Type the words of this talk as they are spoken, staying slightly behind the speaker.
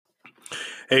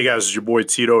Hey guys, it's your boy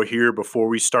Tito here. Before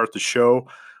we start the show,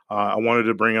 I wanted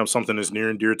to bring up something that's near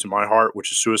and dear to my heart, which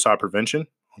is suicide prevention.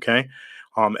 Okay.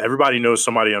 Everybody knows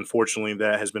somebody, unfortunately,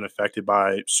 that has been affected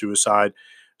by suicide.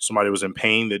 Somebody was in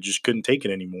pain that just couldn't take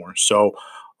it anymore. So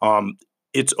um,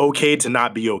 it's okay to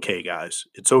not be okay, guys.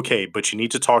 It's okay, but you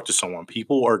need to talk to someone.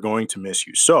 People are going to miss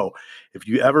you. So if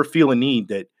you ever feel a need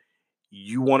that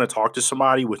you want to talk to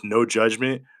somebody with no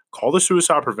judgment, call the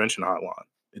suicide prevention hotline.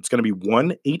 It's going to be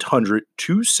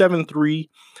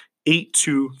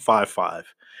 1-800-273-8255.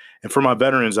 And for my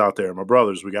veterans out there, my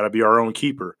brothers, we got to be our own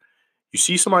keeper. You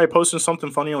see somebody posting something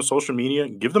funny on social media,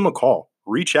 give them a call.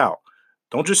 Reach out.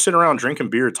 Don't just sit around drinking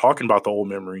beer talking about the old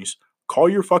memories. Call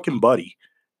your fucking buddy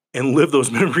and live those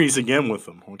memories again with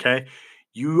them, okay?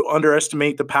 You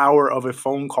underestimate the power of a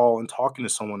phone call and talking to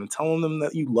someone and telling them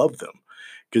that you love them.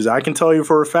 Because I can tell you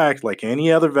for a fact, like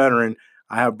any other veteran,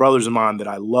 I have brothers of mine that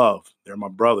I love. They're my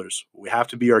brothers. We have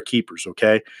to be our keepers,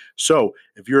 okay? So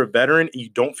if you're a veteran and you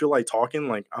don't feel like talking,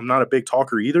 like I'm not a big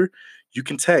talker either, you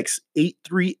can text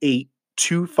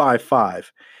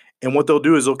 838-255. And what they'll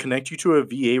do is they'll connect you to a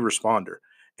VA responder.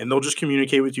 And they'll just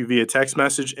communicate with you via text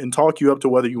message and talk you up to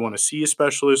whether you want to see a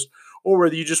specialist or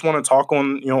whether you just want to talk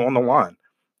on the line.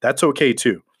 That's okay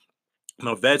too.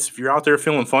 Now, vets, if you're out there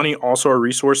feeling funny, also a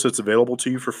resource that's available to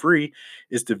you for free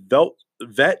is the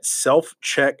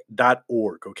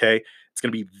vetselfcheck.org. Okay. It's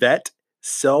going to be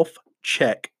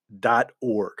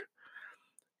vetselfcheck.org.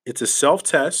 It's a self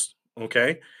test.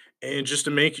 Okay. And just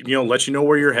to let you know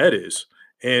where your head is.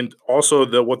 And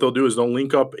also, what they'll do is they'll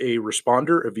link up a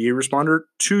responder, a VA responder,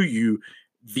 to you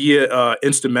via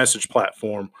instant message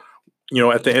platform,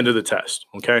 at the end of the test.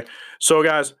 Okay. So,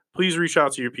 guys, please reach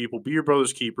out to your people. Be your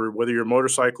brother's keeper, whether you're a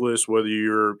motorcyclist, whether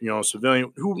you're, a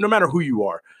civilian, no matter who you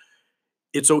are.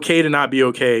 It's okay to not be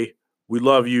okay. We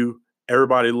love you.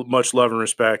 Everybody, much love and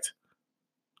respect.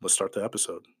 Let's start the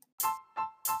episode.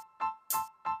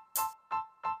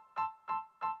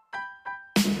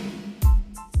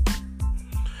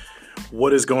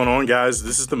 What is going on, guys?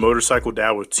 This is the Motorcycle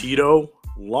Dad with Tito.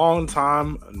 Long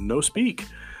time no speak.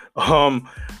 I'm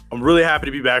really happy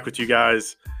to be back with you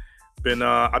guys.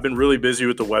 I've been really busy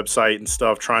with the website and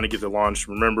stuff, trying to get it launched.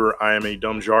 Remember, I am a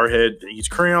dumb jarhead that eats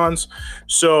crayons,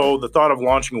 so the thought of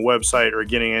launching a website or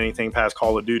getting anything past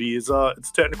Call of Duty is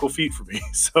it's a technical feat for me.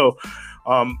 So,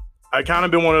 I kind of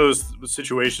been one of those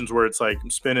situations where it's like I'm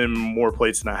spinning more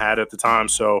plates than I had at the time.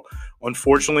 So,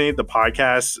 unfortunately, the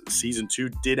podcast season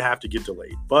 2 did have to get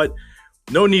delayed, but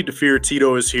no need to fear.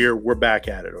 Tito is here. We're back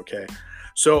at it. Okay.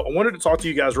 So I wanted to talk to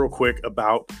you guys real quick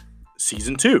about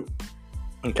season 2.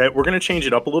 Okay. We're going to change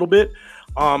it up a little bit.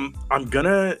 I'm going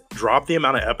to drop the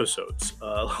amount of episodes.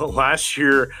 Last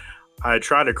year, I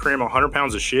tried to cram 100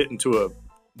 pounds of shit into a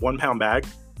 1 pound bag.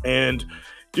 And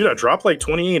dude, I dropped like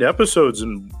 28 episodes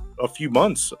in a few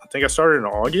months. I think I started in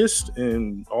August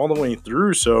and all the way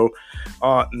through. So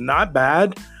not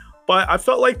bad. But I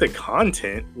felt like the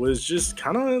content was just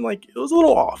kind of like, it was a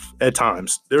little off at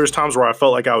times. There was times where I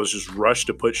felt like I was just rushed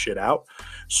to put shit out.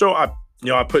 So I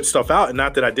put stuff out, and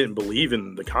not that I didn't believe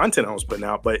in the content I was putting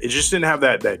out, but it just didn't have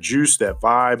that juice, that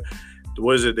vibe.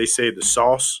 What is it? They say the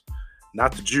sauce,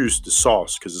 not the juice, the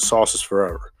sauce, because the sauce is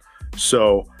forever.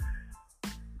 So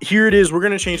here it is. We're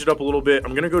going to change it up a little bit.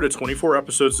 I'm going to go to 24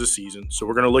 episodes this season. So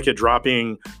we're going to look at we're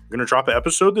going to drop an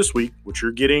episode this week, which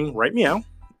you're getting right meow.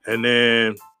 And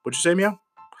then, what'd you say, meow?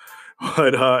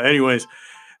 But anyways,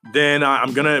 then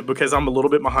because I'm a little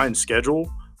bit behind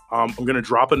schedule, I'm going to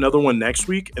drop another one next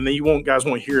week. And then guys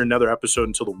won't hear another episode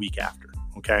until the week after.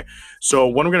 Okay. So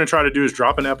what I'm going to try to do is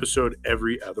drop an episode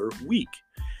every other week.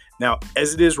 Now,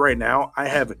 as it is right now, I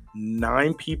have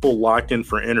 9 people locked in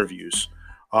for interviews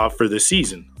for this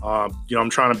season.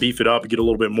 I'm trying to beef it up, get a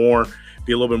little bit more,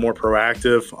 be a little bit more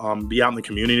proactive, be out in the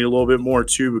community a little bit more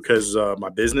too, because my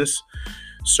business.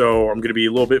 So I'm going to be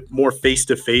a little bit more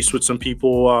face-to-face with some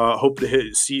people. Hope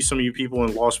to see some of you people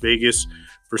in Las Vegas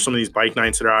for some of these bike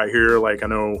nights that are out here. Like I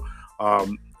know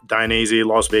Dainese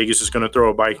Las Vegas is going to throw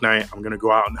a bike night. I'm going to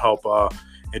go out and help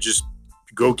and just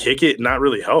go kick it, not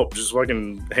really help. Just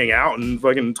fucking hang out and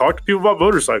fucking talk to people about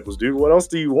motorcycles, dude. What else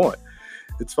do you want?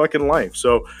 It's fucking life.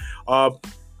 So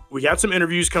we got some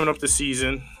interviews coming up this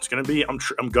season. It's going to be,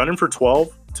 I'm gunning for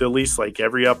 12 to at least like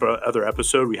every other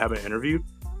episode we have an interview.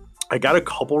 I got a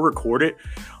couple recorded.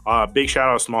 Big shout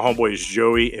out to my homeboys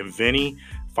Joey and Vinny.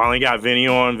 Finally got Vinny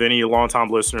on. Vinny, a long-time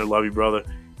listener. Love you, brother.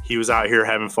 He was out here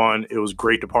having fun. It was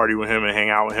great to party with him and hang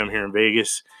out with him here in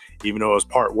Vegas, even though it was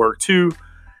part work too.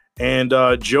 And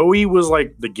Joey was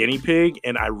like the guinea pig,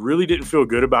 and I really didn't feel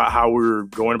good about how we were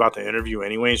going about the interview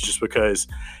anyways, just because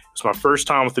it's my first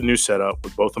time with the new setup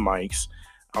with both the mics.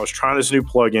 I was trying this new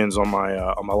plugins on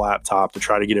my laptop to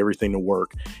try to get everything to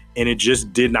work, and it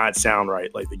just did not sound right.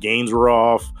 Like the gains were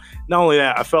off. Not only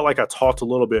that, I felt like I talked a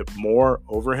little bit more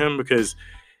over him because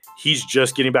he's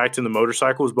just getting back to the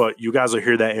motorcycles. But you guys will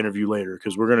hear that interview later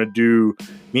because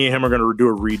me and him are gonna do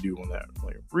a redo on that.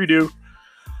 Like redo.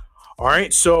 All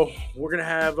right, so we're gonna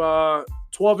have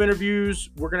 12 interviews.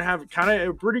 We're gonna have kind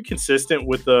of pretty consistent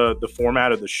with the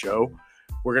format of the show.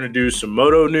 We're gonna do some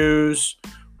moto news.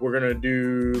 We're going to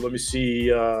do, let me see,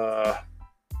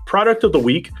 product of the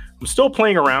week. I'm still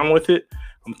playing around with it.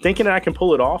 I'm thinking that I can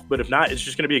pull it off, but if not, it's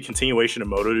just going to be a continuation of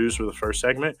moto news for the first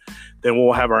segment. Then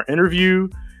we'll have our interview.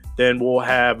 Then we'll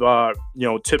have,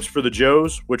 tips for the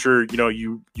Joes, which are,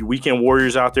 you weekend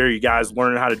warriors out there, you guys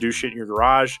learning how to do shit in your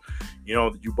garage, you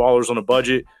ballers on a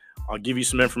budget. I'll give you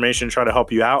some information, try to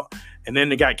help you out. And then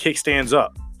they got kickstands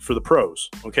up for the pros.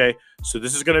 Okay. So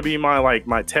this is going to be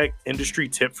my tech industry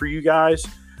tip for you guys.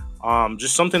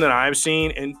 Just something that I've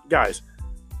seen. And guys,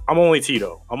 I'm only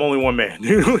Tito. I'm only one man.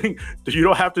 You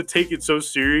don't have to take it so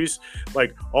serious.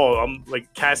 Like, oh, I'm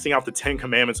like casting out the 10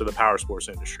 commandments of the power sports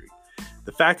industry.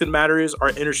 The fact of the matter is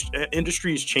our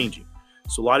industry is changing.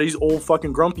 So a lot of these old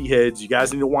fucking grumpy heads, you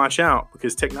guys need to watch out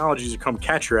because technologies will come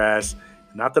catch your ass.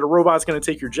 Not that a robot's going to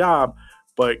take your job,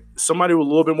 but somebody with a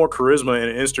little bit more charisma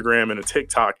and an Instagram and a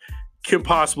TikTok can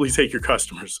possibly take your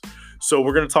customers. So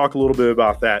we're going to talk a little bit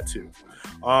about that too.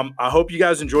 I hope you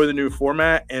guys enjoy the new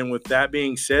format. And with that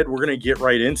being said, we're going to get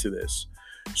right into this.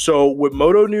 So with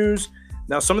moto news,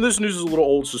 now some of this news is a little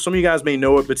old, so some of you guys may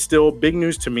know it, but still big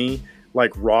news to me,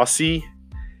 like Rossi.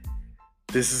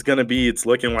 This is going to be, it's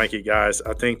looking like it, guys.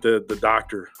 I think the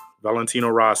doctor, Valentino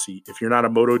Rossi, if you're not a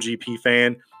MotoGP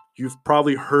fan, you've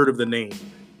probably heard of the name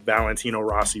Valentino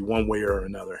Rossi one way or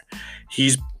another.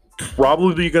 He's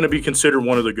probably going to be considered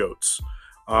one of the GOATs.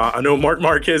 I know Marc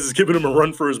Marquez is giving him a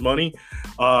run for his money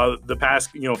the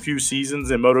past few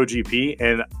seasons in MotoGP,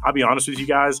 and I'll be honest with you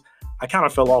guys, I kind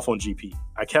of fell off on GP.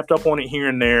 I kept up on it here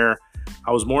and there.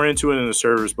 I was more into it in the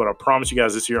servers, but I promise you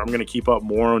guys this year I'm going to keep up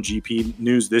more on GP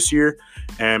news this year.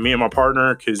 And me and my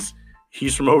partner, because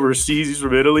he's from overseas, he's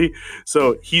from Italy,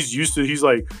 so he's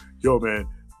like, yo man,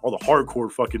 all the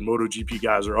hardcore fucking MotoGP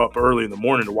guys are up early in the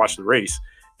morning to watch the race.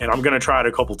 And I'm going to try it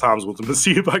a couple times with him to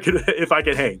see if I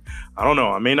can hang. I don't know.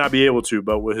 I may not be able to,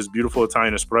 but with his beautiful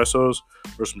Italian espressos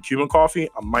or some Cuban coffee,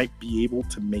 I might be able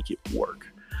to make it work.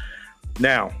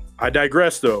 Now, I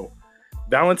digress though.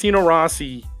 Valentino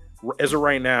Rossi, as of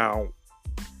right now,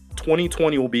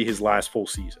 2020 will be his last full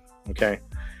season. Okay.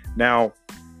 Now,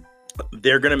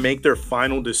 they're going to make their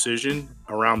final decision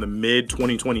around the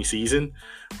mid-2020 season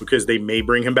because they may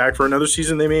bring him back for another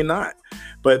season. They may not.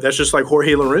 But that's just like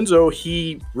Jorge Lorenzo.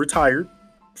 He retired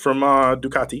from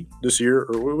Ducati this year.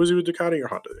 Or was he with Ducati or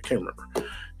Honda? I can't remember.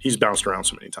 He's bounced around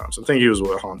so many times. I think he was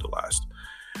with Honda last.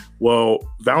 Well,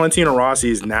 Valentino Rossi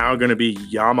is now going to be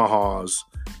Yamaha's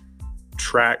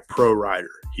track pro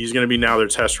rider. He's going to be now their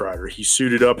test rider. He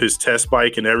suited up his test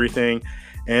bike and everything.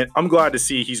 And I'm glad to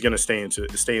see he's going to stay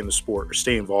in the sport or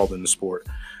stay involved in the sport.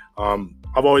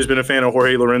 I've always been a fan of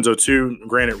Jorge Lorenzo too.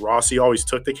 Granted, Rossi always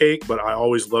took the cake, but I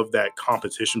always loved that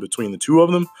competition between the two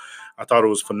of them. I thought it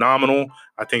was phenomenal.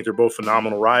 I think they're both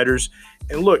phenomenal riders.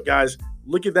 And look, guys,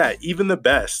 look at that. Even the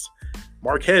best.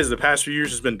 Marquez, the past few years,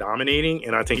 has been dominating,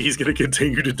 and I think he's going to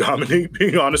continue to dominate,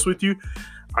 being honest with you.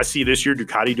 I see this year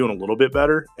Ducati doing a little bit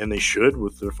better, and they should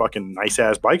with their fucking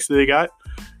nice-ass bikes that they got,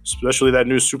 especially that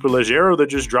new Superleggero that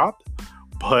just dropped.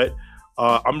 But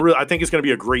I think it's going to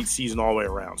be a great season all the way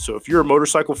around. So if you're a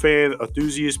motorcycle fan,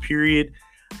 enthusiast, period,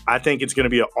 I think it's going to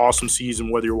be an awesome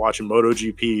season, whether you're watching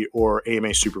MotoGP or AMA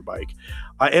Superbike.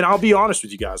 And I'll be honest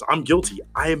with you guys, I'm guilty.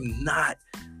 I have not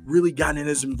really gotten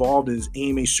as involved in this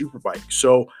AMA Superbike.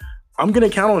 So I'm going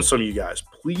to count on some of you guys.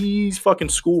 Please fucking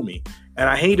school me. And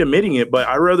I hate admitting it, but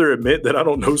I'd rather admit that I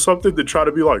don't know something than try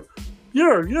to be like,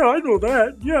 yeah, I know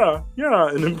that. Yeah.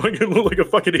 And then fucking look like a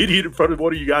fucking idiot in front of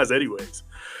one of you guys anyways.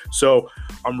 So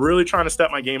I'm really trying to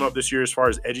step my game up this year as far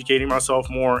as educating myself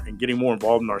more and getting more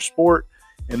involved in our sport.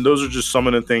 And those are just some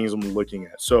of the things I'm looking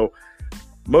at. So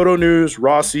Moto News,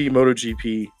 Rossi,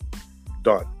 MotoGP,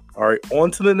 done. All right,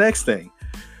 on to the next thing.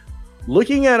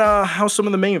 Looking at how some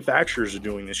of the manufacturers are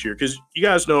doing this year, because you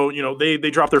guys know, they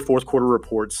dropped their fourth quarter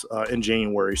reports in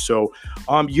January. So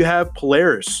you have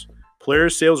Polaris.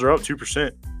 Polaris sales are up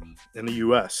 2% in the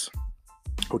U.S.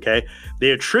 Okay,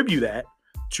 they attribute that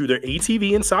to their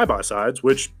ATV and side-by-sides,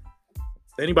 which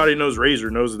anybody who knows Razor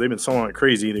knows that they've been selling like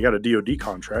crazy. They got a DoD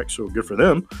contract, so good for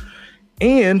them.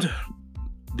 And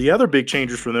the other big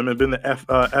changes for them have been the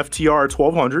FTR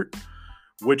 1200,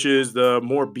 which is the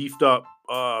more beefed up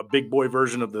big boy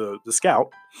version of the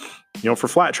Scout, for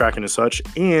flat tracking and such.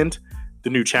 And the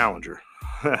new Challenger.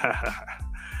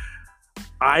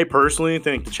 I personally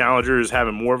think the Challenger is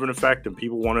having more of an effect than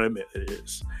people want to admit it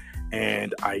is.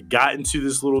 And I got into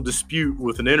this little dispute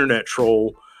with an internet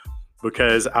troll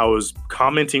because I was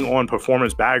commenting on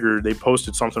Performance Bagger. They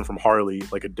posted something from Harley,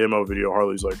 like a demo video.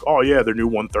 Harley's like, oh yeah, their new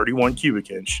 131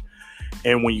 cubic inch.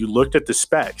 And when you looked at the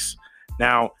specs,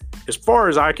 now, as far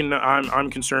as I'm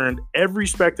concerned, every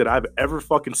spec that I've ever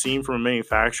fucking seen from a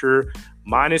manufacturer,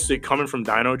 minus it coming from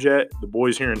DynoJet, the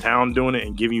boys here in town doing it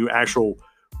and giving you actual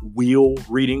wheel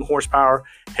reading horsepower,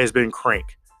 has been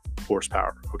crank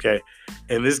horsepower, okay?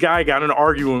 And this guy got in an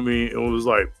argument with me and was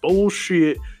like,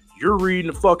 bullshit, you're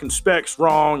reading the fucking specs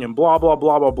wrong and blah, blah,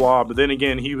 blah, blah, blah. But then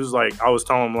again, he was like, I was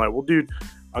telling him, like, well, dude,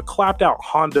 a clapped out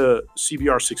Honda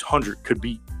CBR 600 could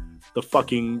beat the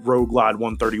fucking Road Glide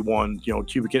 131,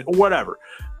 cubic inch, or whatever.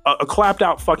 A clapped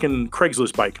out fucking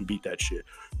Craigslist bike can beat that shit.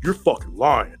 You're fucking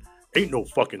lying. Ain't no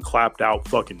fucking clapped out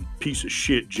fucking piece of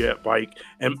shit jet bike.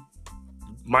 And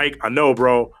Mike, I know,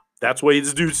 bro. That's what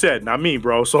this dude said, not me,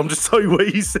 bro. So I'm just telling you what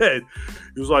he said.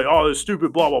 He was like, oh, this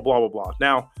stupid, blah, blah, blah, blah, blah.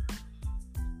 Now,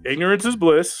 ignorance is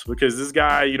bliss, because this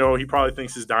guy, he probably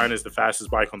thinks his Dyna is the fastest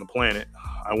bike on the planet.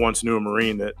 I once knew a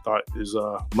Marine that thought his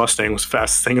Mustang was the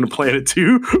fastest thing on the planet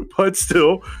too, but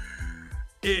still,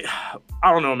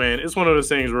 I don't know, man. It's one of those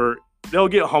things where they'll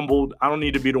get humbled. I don't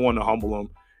need to be the one to humble them.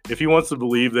 If he wants to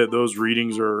believe that those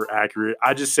readings are accurate,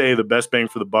 I just say the best bang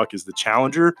for the buck is the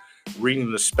Challenger,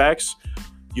 reading the specs.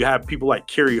 You have people like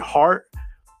Carey Hart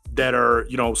that are,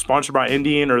 sponsored by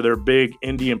Indian or their big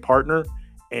Indian partner.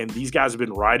 And these guys have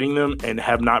been riding them and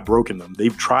have not broken them.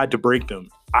 They've tried to break them.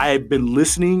 I've been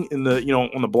listening in the,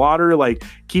 on the blotter, like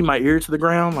keep my ear to the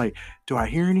ground. Like, do I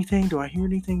hear anything? Do I hear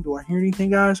anything? Do I hear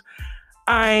anything, guys?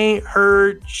 I ain't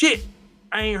heard shit.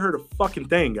 I ain't heard a fucking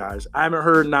thing, guys. I haven't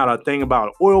heard not a thing about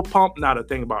an oil pump, not a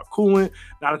thing about coolant,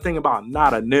 not a thing about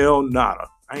not a nail, nada.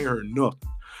 I ain't heard nothing.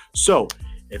 So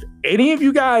if any of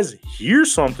you guys hear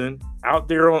something out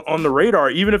there on the radar,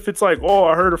 even if it's like, oh,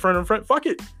 I heard a friend, fuck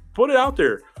it. Put it out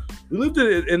there. We lived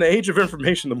in the age of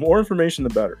information. The more information, the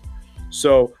better.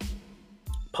 So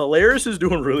Polaris is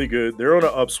doing really good. They're on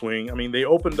an upswing. I mean, they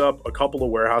opened up a couple of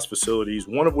warehouse facilities,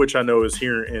 one of which I know is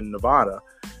here in Nevada.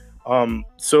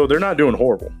 So they're not doing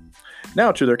horrible.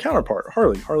 Now to their counterpart,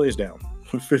 Harley. Harley is down.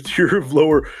 Fifth year of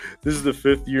lower. This is the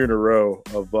 5th year in a row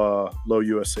of low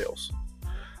U.S. sales.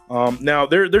 Now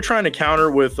they're trying to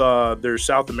counter with their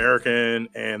South American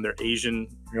and their Asian,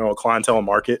 clientele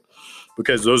market,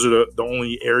 because those are the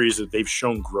only areas that they've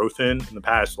shown growth in the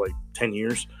past 10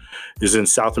 years is in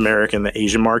South America and the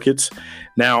Asian markets.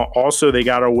 Now, also they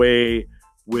got away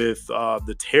with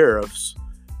the tariffs,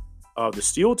 the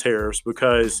steel tariffs,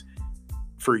 because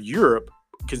for Europe,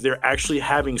 because they're actually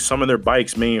having some of their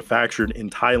bikes manufactured in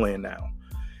Thailand now.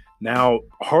 Now,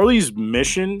 Harley's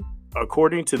mission,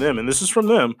 according to them, and this is from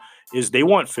them, is they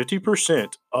want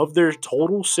 50% of their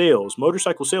total sales,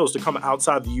 motorcycle sales, to come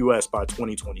outside the U.S. by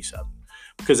 2027.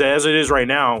 Because as it is right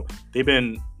now, they've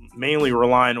been mainly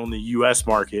relying on the U.S.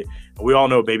 market. And we all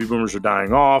know baby boomers are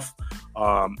dying off.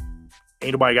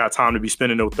 Ain't nobody got time to be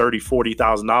spending no $30,000,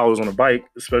 $40,000 on a bike,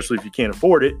 especially if you can't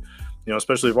afford it.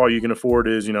 Especially if all you can afford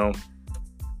is,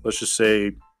 let's just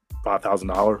say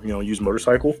 $5,000, used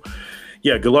motorcycle.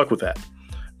 Yeah, good luck with that.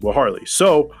 Well, Harley.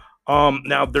 So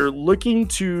now they're looking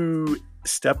to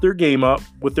step their game up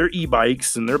with their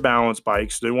e-bikes and their balance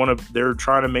bikes. They're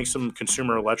trying to make some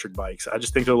consumer electric bikes. I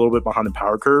just think they're a little bit behind the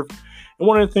power curve. And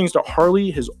one of the things that Harley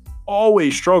has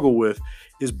always struggled with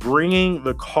is bringing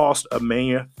the cost of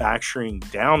manufacturing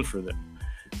down for them.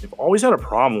 They've always had a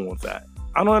problem with that.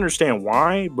 I don't understand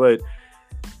why, but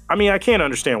I can't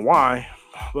understand why,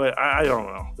 but I don't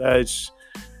know. That's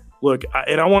look,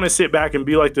 and I want to sit back and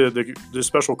be like the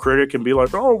special critic and be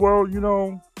like, oh, well,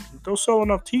 they'll sell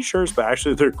enough t-shirts, but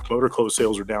actually their motor clothes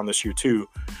sales are down this year too.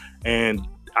 And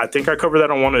I think I covered that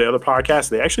on one of the other podcasts.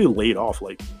 They actually laid off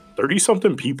 30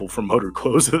 something people from motor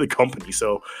clothes at the company.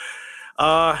 So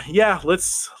yeah,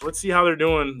 let's see how they're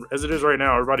doing. As it is right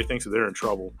now, everybody thinks that they're in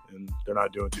trouble and they're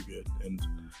not doing too good. And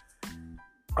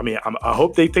I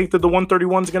hope they think that the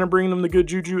 131 is going to bring them the good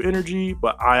juju energy,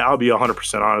 but I'll be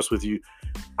 100% honest with you.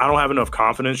 I don't have enough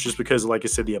confidence, just because, like I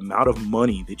said, the amount of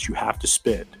money that you have to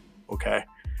spend, okay,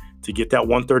 to get that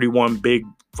 131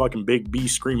 big B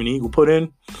Screaming Eagle put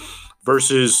in,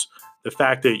 versus the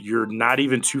fact that you're not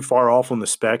even too far off on the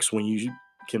specs when you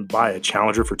can buy a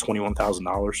Challenger for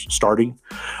 $21,000 starting.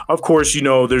 Of course,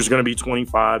 there's going to be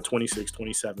 25, 26,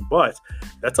 27, but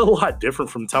that's a lot different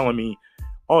from telling me,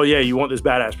 oh yeah, you want this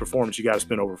badass performance, you got to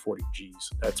spend over 40 G's.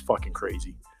 That's fucking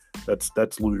crazy.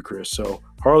 That's ludicrous. So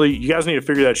Harley, you guys need to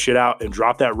figure that shit out and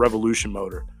drop that Revolution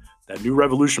motor. that new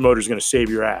Revolution motor is going to save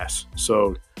your ass.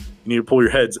 So you need to pull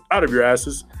your heads out of your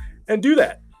asses and do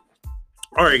that.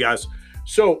 All right, guys.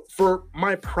 So for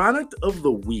my product of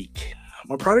the week,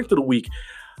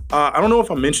 I don't know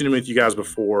if I mentioned it with you guys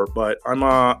before, but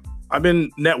I've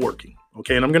been networking.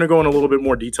 Okay, and I'm going to go in a little bit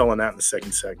more detail on that in the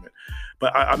second segment.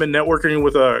 But I've been networking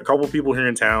with a couple people here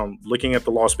in town, looking at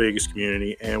the Las Vegas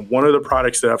community. And one of the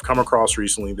products that I've come across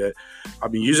recently that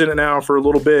I've been using it now for a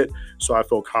little bit, so I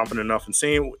feel confident enough in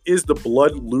saying, is the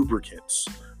Blud lubricants.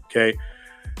 Okay,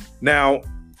 now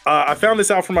I found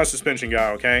this out from my suspension guy.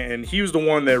 Okay, and he was the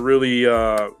one that really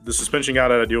the suspension guy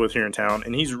that I deal with here in town,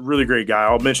 and he's a really great guy.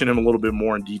 I'll mention him a little bit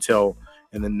more in detail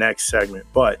in the next segment.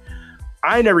 But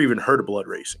I never even heard of Blud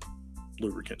Racing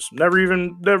lubricants. Never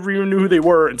even knew who they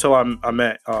were until I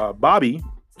met Bobby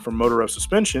from Motor Up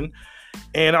Suspension,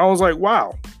 and I was like,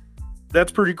 wow,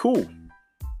 that's pretty cool.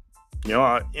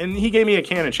 And he gave me a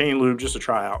can of chain lube just to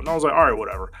try out, and I was like, all right,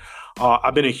 whatever.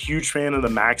 I've been a huge fan of the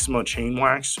Maxima chain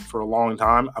wax for a long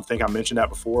time. I think I mentioned that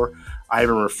before. I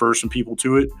even referred some people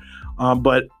to it,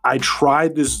 but I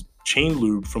tried this chain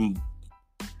lube from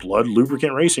Blud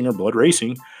Lubricant Racing or Blud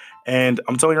Racing, and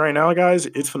I'm telling you right now, guys,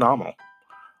 it's phenomenal.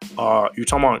 You're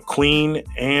talking about clean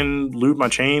and lube my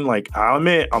chain. Like, I'll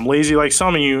admit, I'm lazy like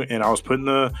some of you, and I was putting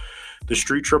the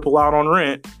Street Triple out on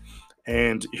rent,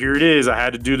 and here it is. I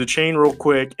had to do the chain real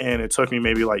quick, and it took me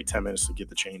maybe like 10 minutes to get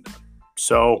the chain done.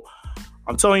 So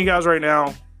I'm telling you guys right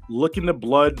now, look into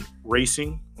Blud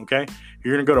Racing, okay?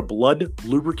 You're going to go to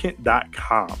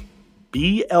bludlubricant.com.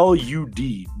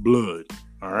 B-L-U-D, Blud,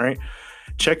 all right?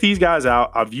 Check these guys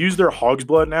out. I've used their Hog's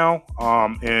Blood now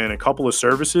in a couple of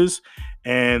services,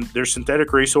 and their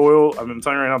synthetic race oil, I'm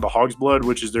telling you right now, the Hog's Blood,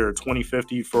 which is their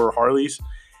 2050 for Harleys,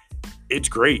 it's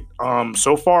great.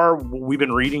 So far, we've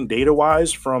been reading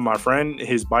data-wise from my friend,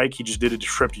 his bike. He just did a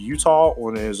trip to Utah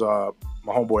on his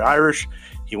my homeboy Irish.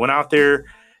 He went out there,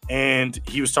 and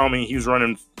he was telling me he was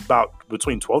running about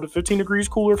between 12 to 15 degrees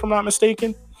cooler, if I'm not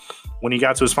mistaken, when he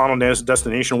got to his final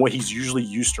destination, what he's usually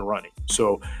used to running.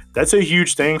 So that's a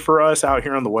huge thing for us out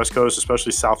here on the West Coast,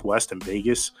 especially Southwest and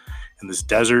Vegas, in this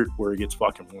desert where it gets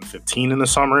fucking 115 in the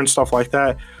summer and stuff like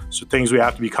that. So things we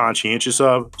have to be conscientious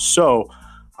of. So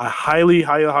I highly,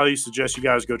 highly, highly suggest you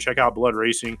guys go check out Blud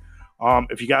Racing.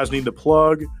 If you guys need the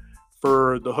plug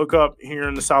for the hookup here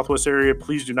in the Southwest area,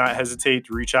 please do not hesitate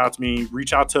to reach out to me.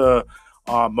 Reach out to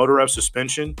Motor Up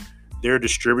Suspension. They're a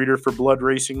distributor for Blud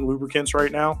Racing lubricants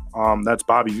right now. That's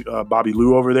Bobby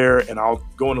Lou over there, and I'll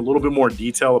go in a little bit more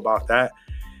detail about that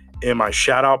in my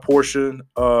shout out portion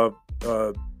of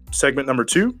segment number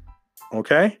 2.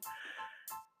 Okay.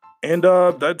 And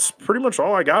that's pretty much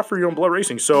all I got for you on Blud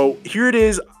Racing. So here it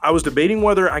is. I was debating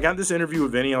whether I got this interview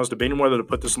with Vinny. I was debating whether to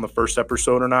put this on the first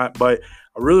episode or not, but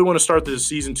I really want to start this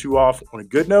season 2 off on a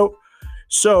good note.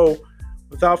 So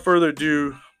without further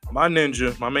ado, my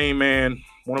ninja, my main man,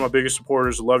 one of my biggest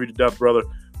supporters, I love you to death, brother,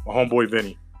 my homeboy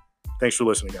Vinny. Thanks for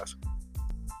listening, guys.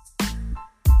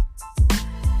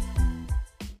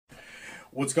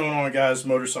 What's going on, guys?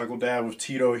 Motorcycle Dad with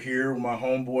Tito here with my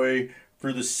homeboy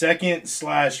for the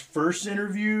second/first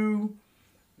interview,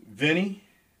 Vinny.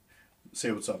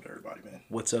 Say what's up to everybody, man.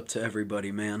 What's up to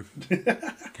everybody, man?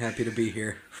 Happy to be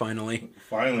here, finally.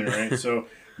 Finally, right? So,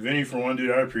 Vinny, for one,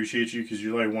 dude, I appreciate you because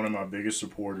you're like one of my biggest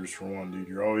supporters, for one, dude.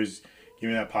 You're always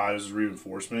giving that positive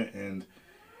reinforcement. And,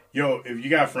 yo, if you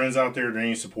got friends out there that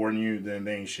ain't supporting you, then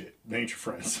they ain't shit. They ain't your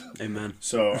friends. Amen.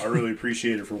 So, I really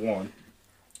appreciate it, for one.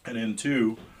 And then,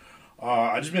 two,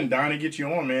 I just been dying to get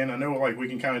you on, man. I know, like, we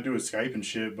can kind of do a Skype and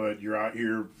shit, but you're out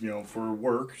here, for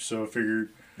work, so I figured,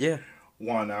 yeah,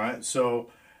 why not? So,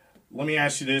 let me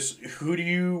ask you this. Who do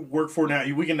you work for now?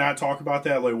 We can not talk about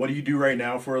that. Like, what do you do right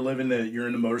now for a living that you're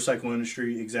in the motorcycle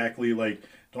industry? Exactly. Like,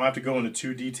 don't have to go into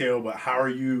too detail, but how are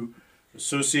you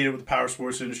associated with the power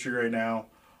sports industry right now?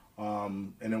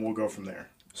 And then we'll go from there.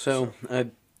 So I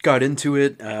got into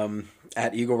it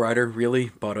at Eagle Rider, really.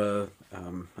 Bought a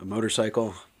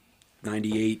motorcycle,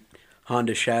 98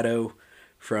 Honda Shadow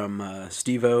from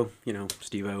Steve-O,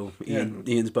 Steve-O,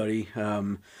 Ian's buddy.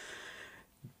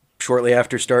 Shortly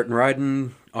after starting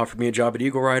riding, offered me a job at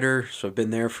Eagle Rider, so I've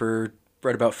been there for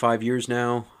right about 5 years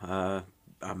now.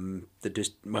 I'm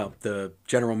the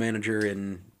general manager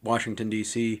in Washington,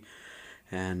 D.C.,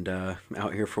 and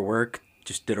out here for work.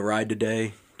 Just did a ride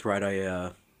today to ride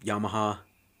a Yamaha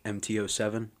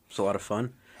MT-07. It's a lot of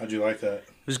fun. How'd you like that?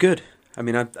 It was good. I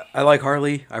mean, I like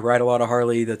Harley. I ride a lot of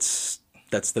Harley. That's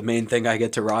the main thing I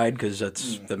get to ride because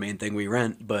that's the main thing we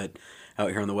rent. But out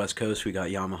here on the West Coast, we got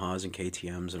Yamahas and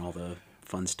KTMs and all the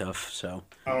fun stuff. So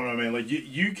I don't know, man. Like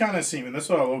you kind of seem, and that's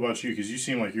what I love about you because you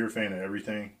seem like you're a fan of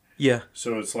everything. Yeah.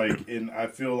 So it's like, and I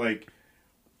feel like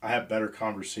I have better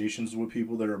conversations with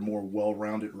people that are more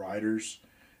well-rounded riders.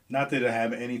 Not that I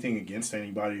have anything against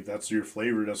anybody. If that's your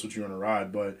flavor, that's what you want to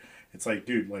ride. But it's like,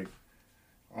 dude, like,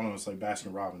 I don't know, it's like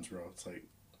Baskin Robbins, bro. It's like,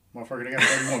 motherfucker, they got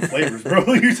 31 flavors,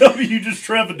 bro. You tell me you just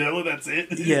try vanilla, that's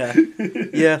it. Yeah.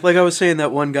 Yeah, like I was saying,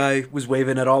 that one guy was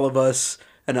waving at all of us,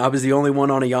 and I was the only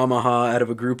one on a Yamaha out of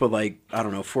a group of, like, I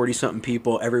don't know, 40-something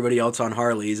people, everybody else on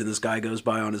Harleys, and this guy goes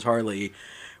by on his Harley,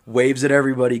 waves at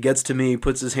everybody, gets to me,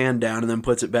 puts his hand down, and then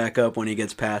puts it back up when he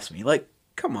gets past me. Like,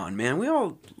 come on, man. We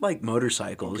all like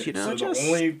motorcycles, Okay, you know? so the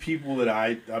only people that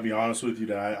I'll be honest with you,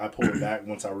 that I pull it back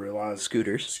once I realize.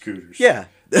 Scooters. Yeah.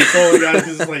 That's all the guys,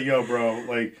 because it's like, yo, bro,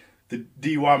 like, the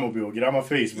DUI mobile, get out of my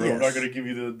face, bro. Yes. I'm not going to give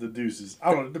you the deuces.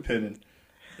 I don't know, depending.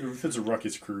 If it's a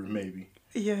ruckus crew, maybe.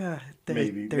 Yeah, they're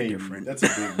different. That's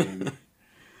a big maybe.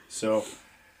 So,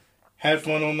 had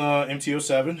fun on the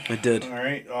MT-07. I did. All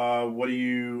right. What do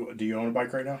you own a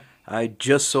bike right now? I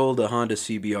just sold a Honda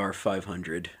CBR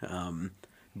 500.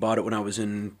 Bought it when I was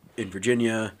in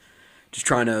Virginia, just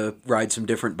trying to ride some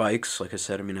different bikes. Like I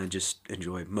said, I mean, I just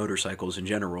enjoy motorcycles in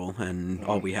general, and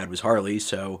all we had was Harley,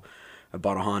 so I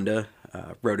bought a Honda,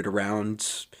 rode it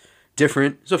around.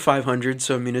 Different. It's a 500,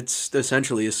 so I mean, it's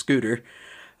essentially a scooter.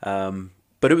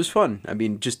 But it was fun. I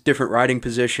mean, just different riding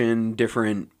position,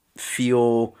 different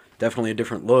feel, definitely a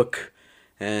different look,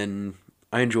 and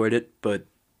I enjoyed it, but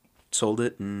sold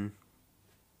it and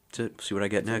to see what I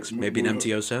get next. Maybe an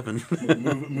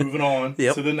MT-07. Moving on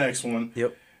to the next one.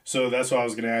 Yep. So that's what I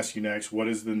was going to ask you next. What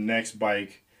is the next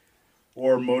bike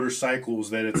or motorcycles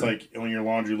that it's like on your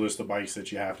laundry list of bikes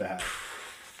that you have to have?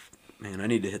 Man, I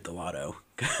need to hit the lotto.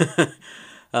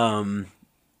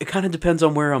 It kind of depends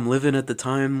on where I'm living at the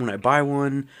time when I buy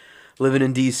one. Living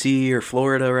in D.C. or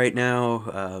Florida right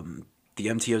now, the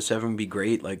MT-07 would be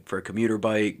great, like for a commuter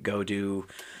bike, go do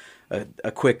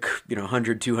a quick,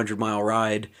 100, 200 mile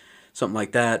ride, something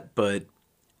like that. But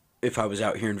if I was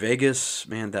out here in Vegas,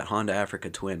 man, that Honda Africa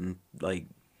Twin, like,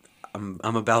 I'm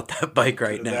about that bike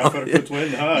right now. Africa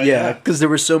Twin, huh? Yeah, because there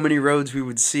were so many roads we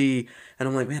would see, and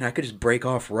I'm like, man, I could just break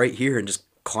off right here and just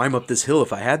climb up this hill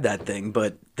if I had that thing,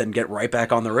 but then get right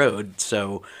back on the road.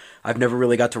 So I've never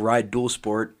really got to ride dual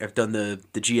sport. I've done the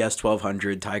GS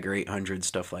 1200, Tiger 800,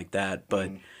 stuff like that,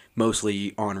 but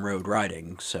mostly on-road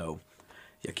riding. So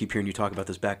yeah, I keep hearing you talk about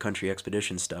this backcountry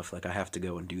expedition stuff. Like, I have to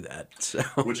go and do that. So.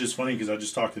 Which is funny because I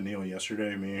just talked to Neil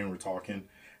yesterday. Me and him were talking,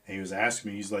 and he was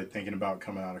asking me, he's like thinking about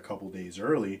coming out a couple days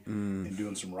early and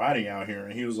doing some riding out here.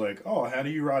 And he was like, oh, how do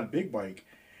you ride a big bike?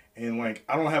 And like,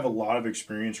 I don't have a lot of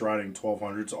experience riding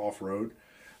 1200s off-road.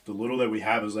 The little that we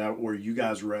have is that where you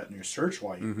guys were at near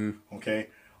Searchlight. Okay.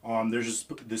 There's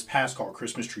just this pass called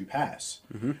Christmas Tree Pass.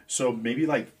 So maybe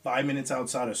like 5 minutes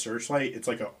outside of Searchlight, it's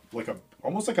like a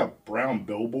almost like a brown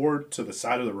billboard to the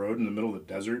side of the road in the middle of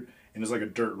the desert, and it's like a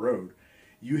dirt road.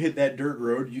 You hit that dirt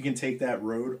road, you can take that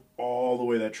road all the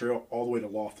way, that trail all the way to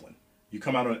Laughlin. You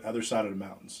come out on the other side of the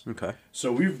mountains. Okay.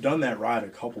 So we've done that ride a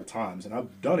couple times, and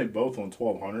I've done it both on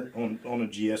 1200, on a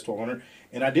GS 1200,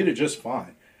 and I did it just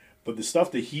fine. But the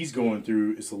stuff that he's going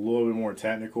through is a little bit more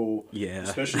technical. Yeah.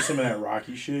 Especially some of that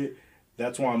rocky shit.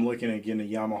 That's why I'm looking at getting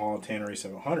a Yamaha Tanneray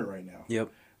 700 right now.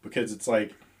 Yep. Because it's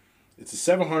like, it's a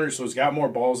 700, so it's got more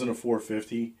balls than a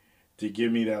 450 to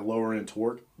give me that lower end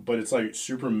torque, but it's like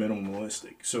super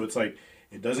minimalistic. So it's like,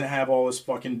 it doesn't have all this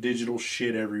fucking digital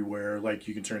shit everywhere. Like,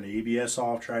 you can turn the ABS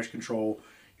off, traction control.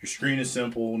 Your screen is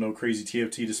simple, no crazy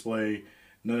TFT display,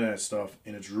 none of that stuff.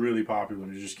 And it's really popular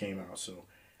and it just came out. So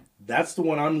that's the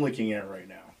one I'm looking at right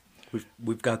now.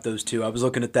 We've got those too. I was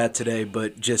looking at that today,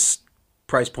 but just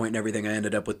price point and everything, I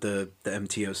ended up with the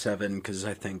MT-07 because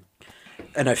I think,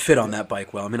 and I fit on that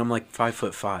bike well. I mean, I'm like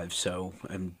 5'5", so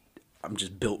I'm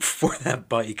just built for that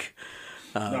bike.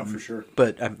 No, for sure.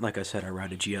 But like I said, I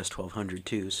ride a GS 1200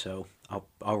 too, so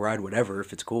I'll ride whatever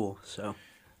if it's cool. So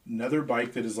another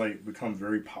bike that has like become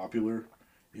very popular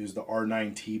is the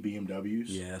R9T BMWs.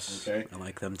 Yes, okay, I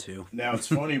like them too. Now it's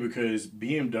funny because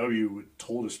BMW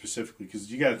told us specifically,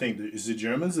 because you got to think, is the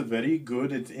Germans are very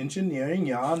good at engineering,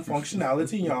 yeah, and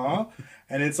functionality, yeah,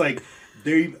 and it's like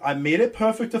I made it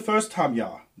perfect the first time,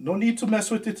 yeah, no need to mess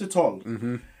with it at all.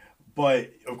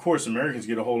 But, of course, Americans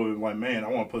get a hold of it like, man, I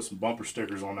want to put some bumper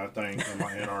stickers on that thing in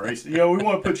my NRA. We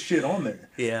want to put shit on there.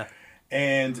 Yeah.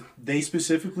 And they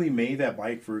specifically made that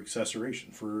bike for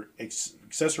accessorization, for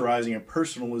accessorizing and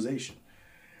personalization,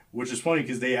 which is funny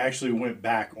because they actually went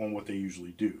back on what they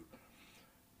usually do.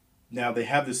 Now, they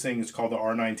have this thing, it's called the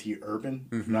R9T Urban,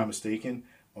 if I'm not mistaken.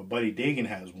 My buddy Dagan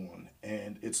has one,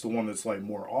 and it's the one that's like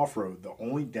more off-road. The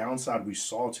only downside we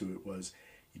saw to it was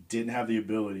you didn't have the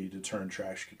ability to turn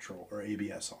traction control or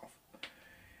ABS off.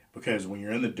 Because when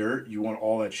you're in the dirt, you want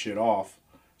all that shit off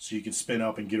so you can spin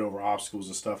up and get over obstacles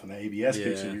and stuff, and the ABS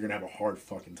kicks in, Yeah. you're gonna have a hard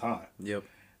fucking time. Yep.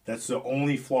 That's the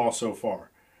only flaw so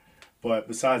far. But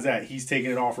besides that, he's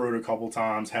taken it off road a couple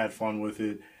times, had fun with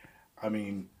it. I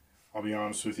mean, I'll be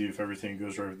honest with you, if everything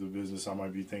goes right with the business, I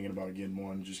might be thinking about getting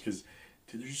one just because,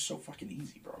 dude, they're just so fucking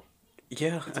easy, bro.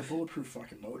 Yeah. It's a bulletproof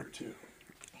fucking motor too.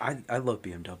 I love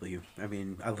BMW. I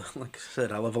mean, like I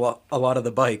said, I love a lot of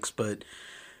the bikes, but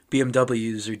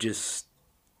BMWs are just,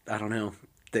 I don't know,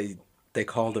 they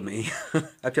call to me.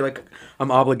 I feel like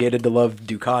I'm obligated to love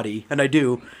Ducati, and I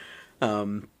do,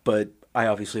 but I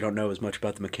obviously don't know as much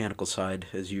about the mechanical side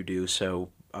as you do, so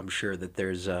I'm sure that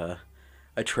there's a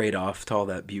trade-off to all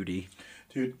that beauty.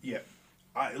 Dude, yeah.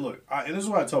 And this is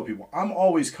what I tell people. I'm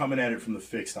always coming at it from the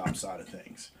fixed op side of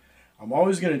things. I'm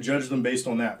always going to judge them based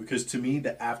on that because to me,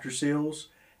 the after sales,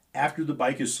 after the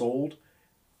bike is sold,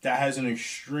 that has an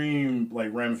extreme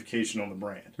like ramification on the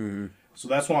brand. Mm-hmm. So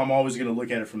that's why I'm always going to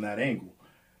look at it from that angle.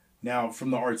 Now,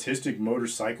 from the artistic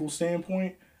motorcycle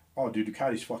standpoint, oh, dude,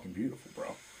 Ducati's fucking beautiful,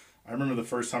 bro. I remember the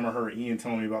first time I heard Ian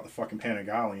telling me about the fucking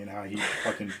Panigale and how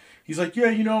he's like, yeah,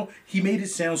 you know, he made it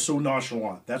sound so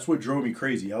nonchalant. That's what drove me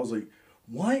crazy. I was like,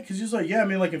 what? Because he's like, yeah, I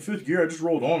mean, like in fifth gear, I just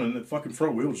rolled on and the fucking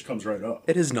front wheel just comes right up.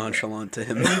 It is nonchalant to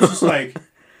him. And it's just like,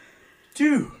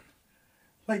 dude,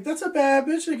 like that's a bad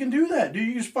bitch that can do that. Dude,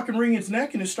 you just fucking wring its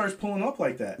neck and it starts pulling up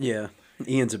like that. Yeah.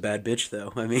 Ian's a bad bitch,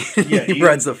 though. I mean, Yeah, he Ian-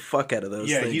 rides the fuck out of those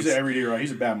Yeah, things. he's an everyday rider.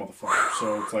 He's a bad motherfucker.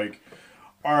 So it's like,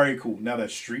 all right, cool. Now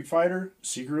that Street Fighter,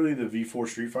 secretly the V4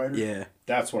 Street Fighter, Yeah.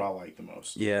 that's what I like the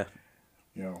most. Yeah.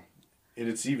 You know, and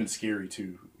it's even scary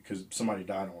too because somebody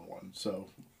died on one. So,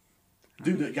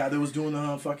 dude, the guy that was doing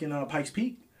fucking Pikes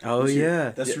Peak. Oh, this year, yeah.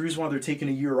 that's the reason why they're taking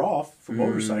a year off for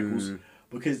motorcycles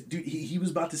because dude, he was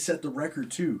about to set the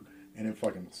record too, and then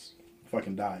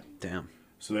fucking died. Damn.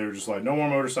 So they were just like, no more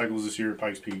motorcycles this year at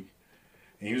Pikes Peak.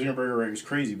 And he was gonna break a record. It was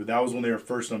crazy, but that was when they were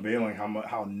first unveiling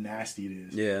how nasty it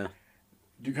is. Yeah.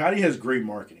 Ducati has great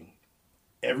marketing.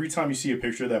 Every time you see a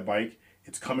picture of that bike,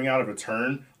 it's coming out of a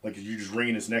turn, like you're just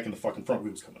wringing its neck and the fucking front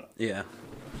wheel's coming up. Yeah.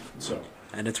 So,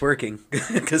 And it's working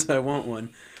because I want one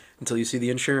until you see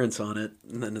the insurance on it,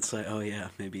 and then it's like, oh yeah,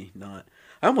 maybe not.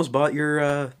 I almost bought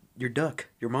your duck,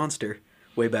 your monster,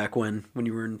 way back when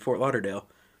you were in Fort Lauderdale.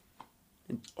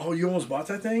 oh, you almost bought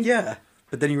that thing? Yeah,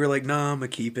 but then you were like, nah, I'm gonna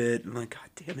keep it. I'm like, God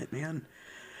damn it, man.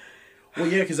 Well,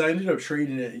 yeah, because I ended up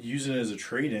trading it, using it as a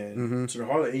trade-in to the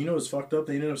Harley. And you know what's fucked up?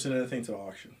 They ended up sending that thing to the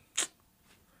auction.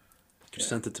 Just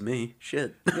sent it to me.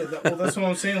 Shit. Yeah, well, that's what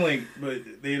I'm saying. Like,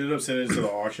 but they ended up sending it to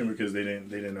the auction because they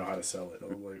didn't know how to sell it. I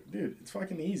was like, dude, it's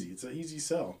fucking easy. It's an easy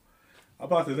sell. I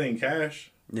bought the thing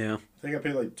cash. Yeah. I think I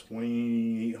paid like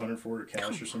 $2,800 for it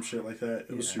cash or some shit like that.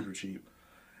 It was super cheap.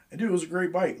 And dude, it was a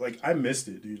great bike. Like I missed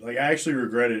it, dude. Like I actually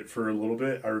regret it for a little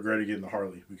bit. I regretted getting the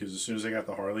Harley because as soon as I got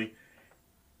the Harley,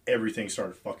 everything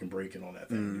started fucking breaking on that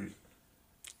thing, dude.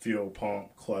 Fuel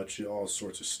pump, clutch, all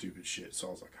sorts of stupid shit. So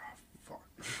I was like, oh fuck.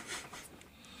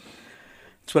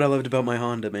 That's what I loved about my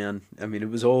Honda, man. I mean, it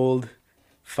was old,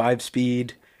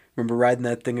 5-speed. Remember riding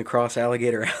that thing across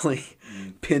Alligator Alley,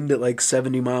 pinned at like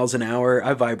 70 miles an hour.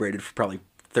 I vibrated for probably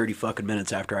 30 fucking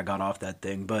minutes after I got off that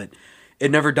thing, but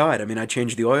it never died. I mean, I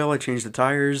changed the oil, I changed the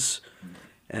tires,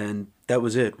 and that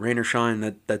was it. Rain or shine,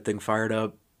 that thing fired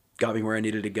up, got me where I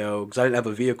needed to go. Because I didn't have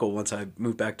a vehicle once I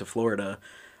moved back to Florida.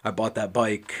 I bought that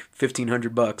bike,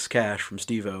 $1,500 cash from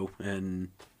Steve-O, and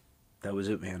that was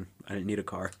it, man. I didn't need a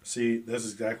car. See, that's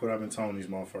exactly what I've been telling these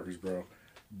motherfuckers, bro.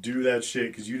 Do that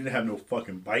shit because you didn't have no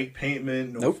fucking bike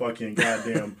payment, no fucking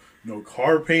goddamn, no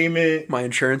car payment. My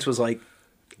insurance was like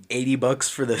 $80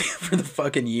 for the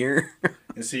fucking year.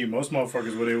 And see, most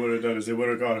motherfuckers, what they would have done is they would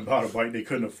have gone and bought a bike they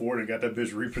couldn't afford and got that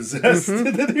bitch repossessed. And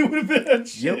then they would have been that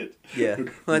shit. Yeah.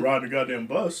 Riding a goddamn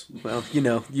bus. Well, you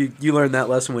know, you learn that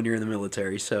lesson when you're in the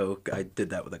military, so I did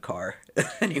that with a car.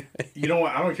 Anyway. You know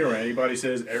what? I don't care what anybody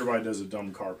says. Everybody does a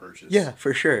dumb car purchase. Yeah,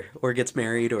 for sure. Or gets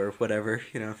married or whatever.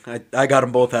 You know, I got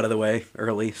them both out of the way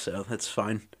early, so that's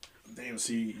fine. Damn,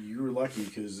 see, you were lucky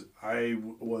because I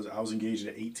was engaged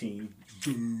at 18.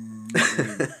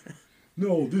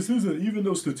 No, this isn't. Even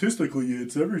though statistically,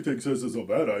 everything says it's a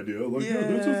bad idea. Like, yeah,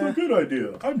 this is a good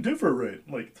idea. I'm different.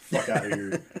 I'm like, get the fuck out of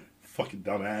here, fucking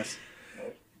dumbass.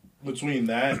 Between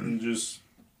that and just,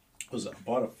 I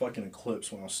bought a fucking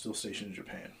Eclipse when I was still stationed in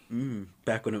Japan.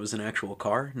 Back when it was an actual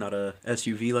car, not a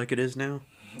SUV like it is now.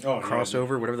 Oh,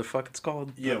 Crossover, whatever the fuck it's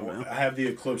called. Yeah, well, I have the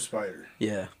Eclipse Spider.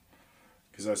 Yeah.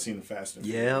 Because I've seen the Fast and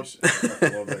Yep. Furious. I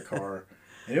fucking love that car.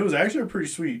 And it was actually a pretty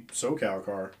sweet SoCal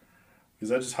car.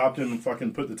 Because I just hopped in and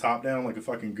fucking put the top down like a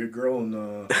fucking good girl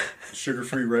and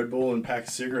sugar-free Red Bull and pack of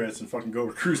cigarettes and fucking go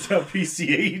cruise down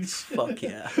PCH. Fuck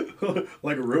yeah.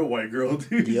 Like a real white girl,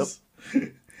 dude. Yep.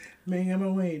 Making my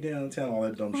way downtown, all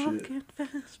that dumb Walking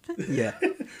fast. Yeah.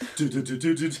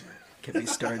 shit. Get me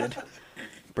started.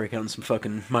 Break out some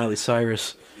fucking Miley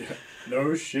Cyrus. Yeah.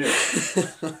 No shit.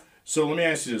 So let me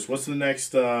ask you this: what's the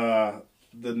next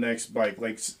bike?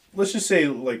 Like, let's just say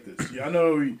like this. I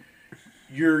know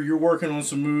you're working on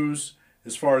some moves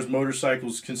as far as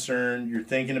motorcycles concerned. You're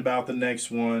thinking about the next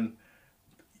one.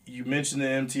 You mentioned the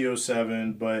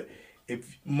MT-07, but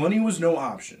if money was no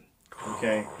option,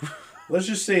 okay, let's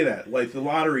just say that like the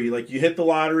lottery, like you hit the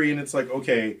lottery and it's like,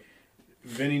 okay,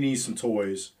 Vinny needs some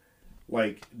toys.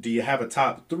 Like, do you have a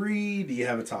top 3? Do you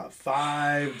have a top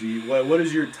 5? Do you what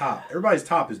is your top? Everybody's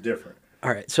top is different.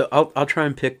 All right, so I'll try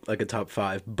and pick like a top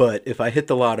 5, but if I hit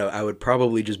the lotto, I would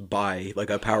probably just buy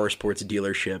like a power sports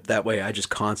dealership. That way I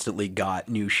just constantly got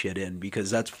new shit in,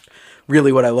 because that's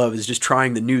really what I love, is just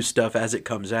trying the new stuff as it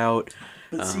comes out.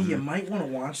 But see, you might want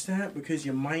to watch that because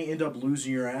you might end up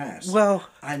losing your ass. Well,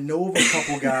 I know of a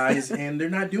couple guys and they're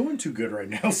not doing too good right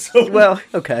now. So well,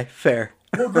 okay, fair.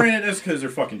 Well, granted, that's because they're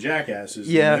fucking jackasses.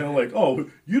 Yeah. And they're like,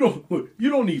 oh, you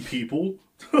don't need people.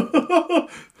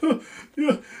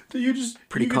 Yeah, you just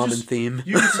pretty common theme.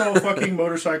 You just sell fucking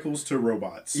motorcycles to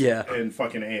robots. Yeah. And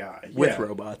fucking AI. With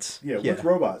robots. Yeah, with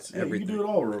robots. Yeah, Everything. you can do it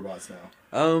all with robots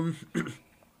now.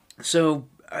 So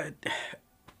I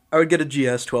would get a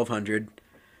GS 1200.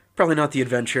 Probably not the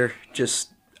Adventure.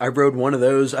 Just I rode one of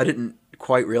those. I didn't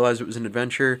quite realize it was an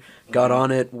Adventure. Got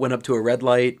on it, went up to a red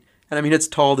light. And I mean, it's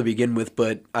tall to begin with,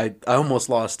 but I almost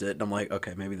lost it. And I'm like,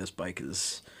 okay, maybe this bike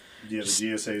is... Yeah, the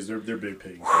GSAs, they're big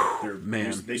pigs.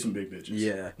 They some big bitches.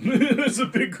 Yeah. It's a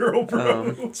big girl,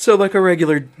 bro. So like a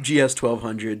regular GS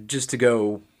 1200, just to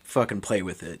go fucking play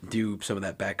with it. Do some of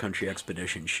that backcountry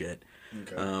expedition shit.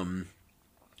 Okay.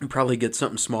 And probably get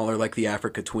something smaller like the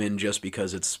Africa Twin, just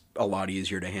because it's a lot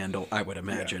easier to handle, I would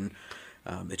imagine.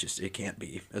 Yeah. It can't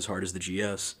be as hard as the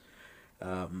GS.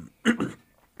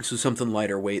 So something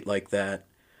lighter weight like that.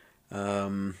 I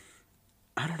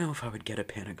don't know if I would get a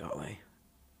Panigale.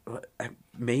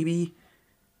 Maybe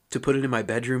to put it in my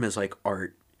bedroom as like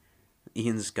art.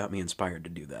 Ian's got me inspired to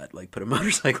do that. Like put a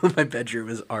motorcycle in my bedroom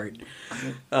as art.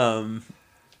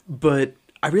 But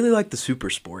I really like the Super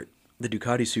Sport, the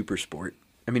Ducati Super Sport.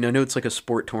 I mean, I know it's like a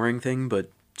sport touring thing,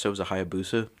 but so is a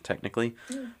Hayabusa technically.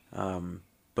 Yeah.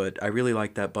 But I really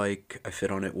like that bike. I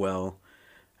fit on it well.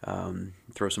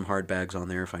 Throw some hard bags on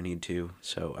there if I need to.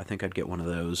 So I think I'd get one of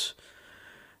those.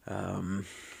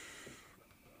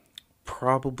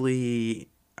 Probably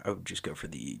I would just go for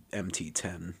the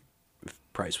MT-10 if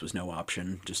price was no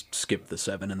option. Just skip the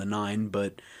 7 and the 9,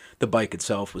 but the bike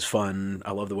itself was fun.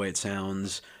 I love the way it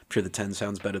sounds. I'm sure the 10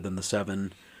 sounds better than the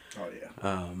 7. Oh,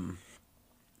 yeah.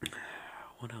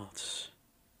 What else?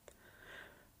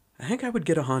 I think I would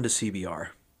get a Honda CBR.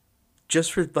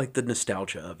 Just for, like, the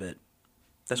nostalgia of it.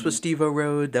 That's what Steve-O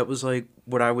rode. That was, like,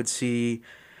 what I would see.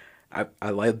 I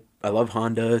love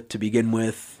Honda to begin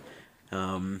with.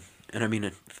 And I mean,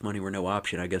 if money were no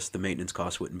option, I guess the maintenance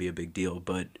cost wouldn't be a big deal.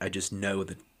 But I just know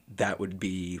that would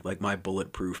be like my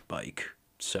bulletproof bike.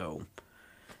 So,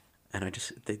 and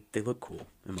they look cool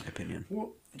in my opinion.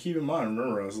 Well, keep in mind,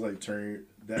 remember I was like turning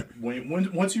that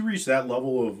once you reach that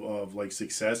level of like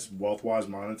success, wealth wise,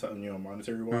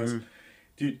 monetary wise,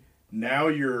 dude. Now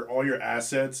all your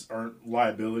assets aren't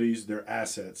liabilities; they're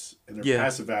assets, and they're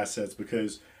passive assets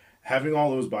because having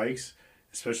all those bikes.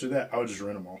 Especially that, I would just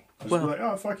rent them all. I would just be like,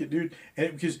 oh, fuck it, dude.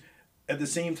 And because at the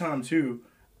same time, too,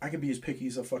 I can be as picky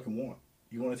as I fucking want.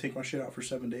 You want to take my shit out for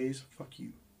 7 days? Fuck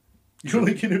you. You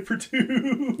only get it for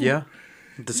 2. Yeah.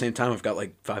 At the same time, I've got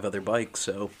like 5 other bikes,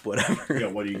 so whatever. Yeah,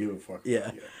 what do you give a fuck?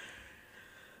 Yeah.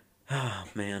 Oh,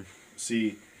 man.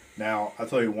 See, now, I'll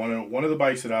tell you, one of the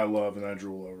bikes that I love and I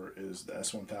drool over is the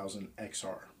S1000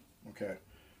 XR. Okay?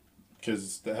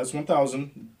 Because the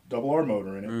S1000, double R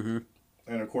motor in it. Mm-hmm.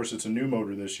 And, of course, it's a new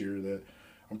motor this year that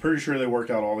I'm pretty sure they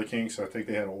worked out all the kinks. I think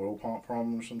they had an oil pump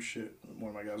problem or some shit. One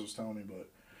of my guys was telling me. But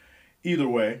either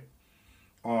way,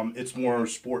 it's more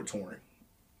sport touring.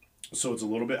 So it's a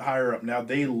little bit higher up. Now,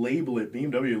 they label it,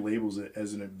 BMW labels it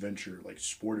as an adventure, like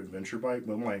sport adventure bike.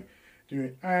 But I'm like,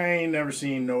 dude, I ain't never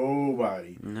seen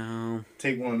nobody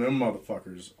take one of them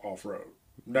motherfuckers off-road.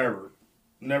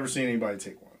 Never seen anybody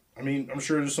take one. I mean, I'm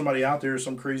sure there's somebody out there,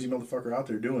 some crazy motherfucker out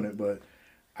there doing it, but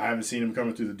I haven't seen him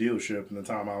coming through the dealership in the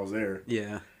time I was there.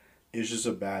 Yeah. It's just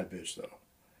a bad bitch, though.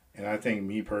 And I think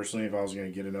me personally, if I was going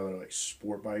to get another like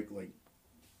sport bike, like,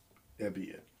 that'd be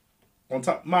it. On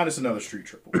top, minus another street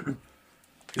triple.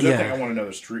 Because I think I want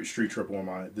another street triple on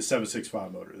the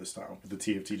 765 motor this time with the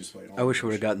TFT display. I wish I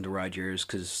would have gotten to ride yours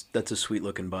because that's a sweet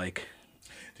looking bike.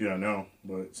 Dude, I know,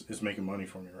 but it's making money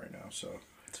for me right now, so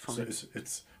it's fine.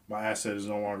 It's My asset is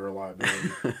no longer a liability.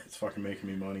 It's fucking making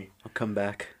me money. I'll come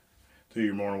back. Dude,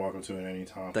 you're more than welcome to it any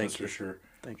time. Thank That's you. for sure.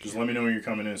 Thank Just you. let me know when you're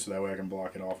coming in so that way I can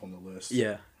block it off on the list.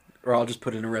 Yeah. Or I'll just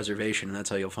put in a reservation, and that's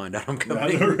how you'll find out I'm I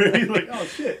coming. know, right? Like, oh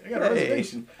shit, I got a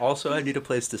reservation. Also, I need a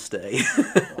place to stay.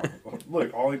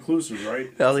 Look, all inclusive, right?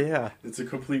 Hell yeah. It's a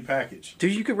complete package.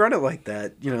 Dude, you could run it like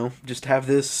that, you know, just have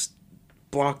this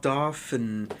blocked off,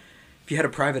 and if you had a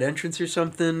private entrance or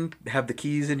something, have the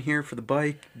keys in here for the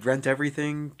bike, rent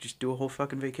everything, just do a whole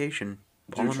fucking vacation.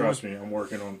 Dude, trust me, I'm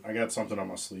working on. I got something on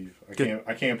my sleeve.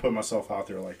 I can't put myself out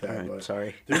there like that. All right, but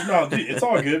sorry. There's no. Dude, it's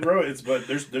all good, bro.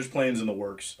 There's plans in the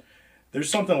works. There's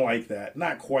something like that.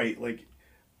 Not quite. Like,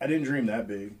 I didn't dream that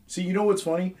big. See, you know what's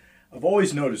funny? I've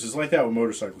always noticed it's like that with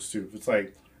motorcycles too. It's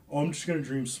like, oh, I'm just gonna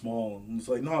dream small. And it's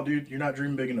like, no, dude, you're not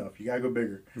dreaming big enough. You gotta go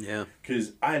bigger. Yeah.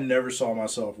 Because I never saw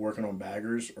myself working on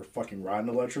baggers or fucking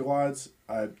riding electric glides.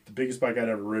 The biggest bike I'd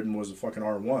ever ridden was a fucking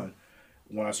R1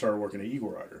 when I started working at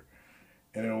Eagle Rider.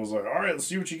 And it was like, all right, let's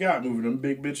see what you got. Moving them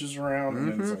big bitches around. And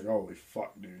then it's like, holy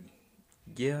fuck, dude.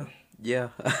 Yeah.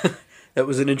 That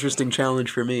was an interesting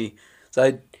challenge for me. So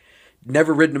I'd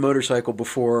never ridden a motorcycle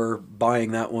before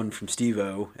buying that one from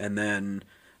Steve-O. And then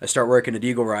I start working at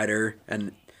Eagle Rider.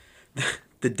 And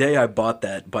the day I bought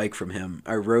that bike from him,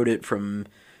 I rode it from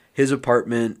his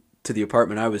apartment to the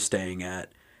apartment I was staying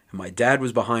at. And my dad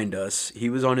was behind us. He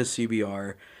was on his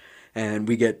CBR. And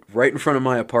we get right in front of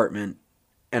my apartment.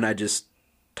 And I just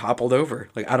toppled over.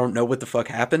 Like, I don't know what the fuck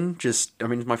happened. It's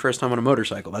my first time on a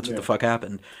motorcycle. That's what the fuck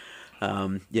happened.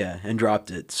 And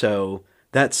dropped it. So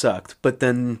that sucked. But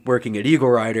then working at Eagle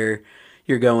Rider,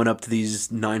 you're going up to these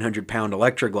 900-pound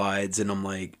electroglides, and I'm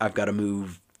like, I've got to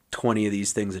move 20 of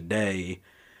these things a day.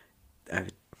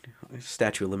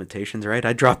 Statute of limitations, right?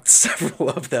 I dropped several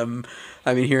of them.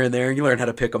 Here and there. You learn how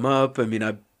to pick them up.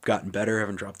 I've gotten better. I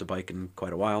haven't dropped a bike in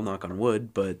quite a while, knock on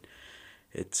wood, but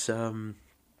it's a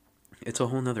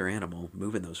whole nother animal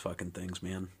moving those fucking things,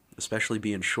 man. Especially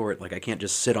being short. Like, I can't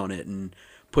just sit on it and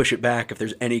push it back if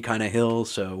there's any kind of hill.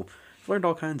 So I've learned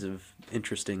all kinds of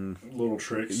interesting little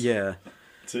tricks. Yeah.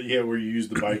 So yeah, where you use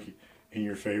the bike in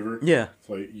your favor. Yeah.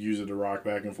 So like use it to rock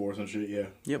back and forth and shit. Yeah.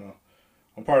 Yep.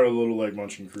 I'm part of the Little Leg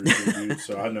Munching crew, dude.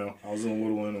 So I know. I was in a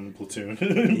little in platoon.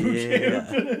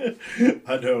 Yeah.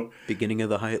 I know. Beginning of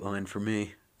the height line for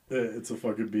me. It's a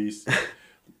fucking beast.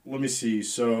 Let me see.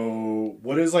 So,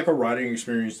 what is like a riding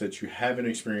experience that you haven't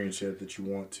experienced yet that you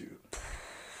want to?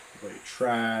 Like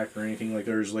track or anything like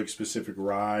there's like specific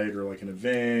ride or like an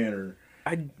event or...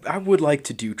 I would like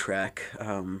to do track.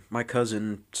 My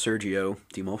cousin Sergio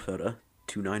Di Molfetta,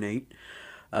 298,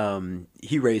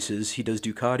 he races. He does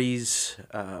Ducatis.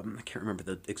 I can't remember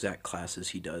the exact classes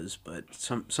he does, but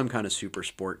some kind of super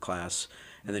sport class.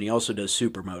 And then he also does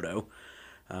supermoto.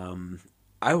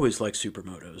 I always like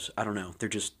supermotos. I don't know.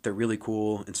 They're really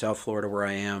cool. In South Florida where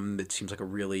I am, it seems like a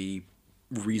really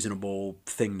reasonable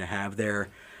thing to have there.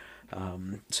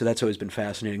 So that's always been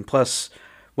fascinating. Plus,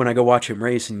 when I go watch him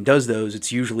race and he does those,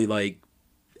 it's usually like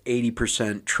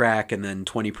 80% track and then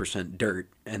 20% dirt.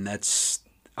 And that's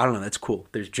cool.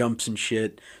 There's jumps and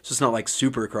shit. So it's not like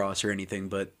supercross or anything,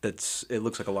 but it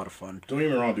looks like a lot of fun. Don't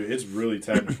get me wrong, dude. It's really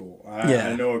technical.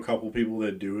 I know a couple people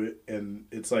that do it, and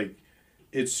it's like...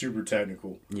 It's super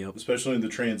technical. Yep. Especially in the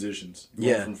transitions.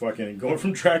 Going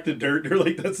from track to dirt, they're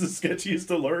like, that's the sketchiest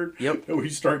to learn. Yep. And we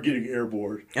start getting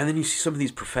airborne. And then you see some of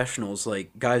these professionals,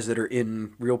 like guys that are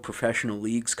in real professional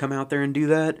leagues, come out there and do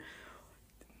that.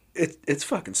 It's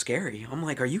fucking scary. I'm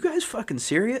like, are you guys fucking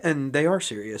serious? And they are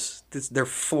serious. They're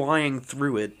flying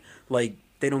through it like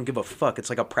they don't give a fuck. It's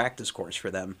like a practice course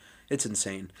for them. It's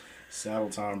insane. Saddle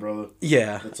time, brother.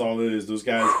 Yeah. That's all it is. Those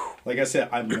guys, like I said,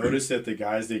 I've noticed that the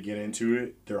guys that get into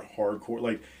it, they're hardcore.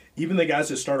 Like, even the guys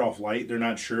that start off light, they're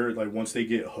not sure. Like, once they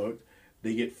get hooked,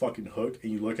 they get fucking hooked,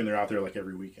 and you look and they're out there, like,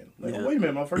 every weekend. Like, wait a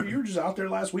minute, motherfucker, you were just out there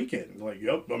last weekend. Like,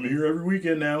 yep, I'm here every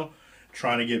weekend now,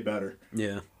 trying to get better.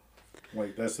 Yeah.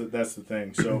 Like, that's the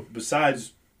thing. So,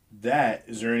 besides that,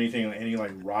 is there anything, any,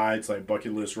 like, rides, like,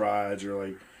 bucket list rides, or,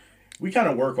 like, we kind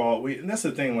of work and that's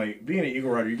the thing, like, being an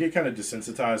Eagle Rider, you get kind of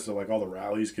desensitized to, like, all the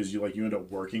rallies because you end up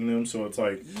working them, so it's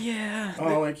like... Yeah.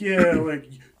 Oh,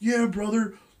 yeah,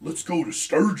 brother, let's go to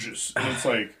Sturgis. And it's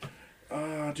like,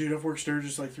 dude, I've worked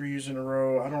Sturgis, like, 3 years in a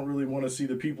row. I don't really want to see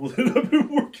the people that I've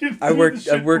been working I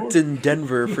worked in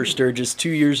Denver for Sturgis 2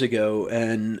 years ago,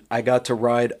 and I got to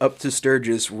ride up to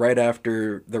Sturgis right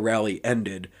after the rally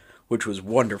ended, which was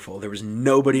wonderful. There was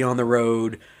nobody on the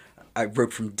road. I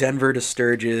rode from Denver to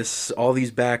Sturgis, all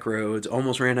these back roads,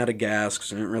 almost ran out of gas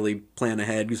because I didn't really plan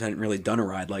ahead because I hadn't really done a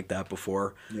ride like that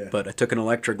before. Yeah. But I took an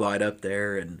Electroglide up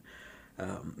there, and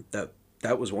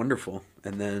that was wonderful.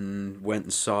 And then went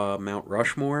and saw Mount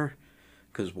Rushmore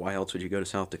because why else would you go to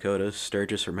South Dakota,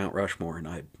 Sturgis or Mount Rushmore? And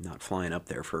I'm not flying up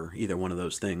there for either one of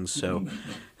those things. So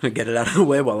I get it out of the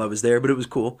way while I was there, but it was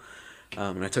cool.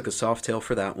 And I took a Softail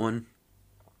for that one.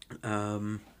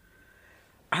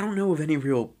 I don't know of any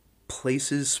real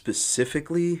places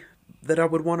specifically that I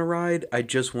would want to ride. I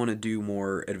just want to do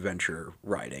more adventure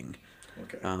riding.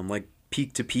 Okay. Like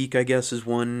Peak to Peak, I guess, is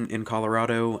one in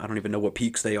Colorado. I don't even know what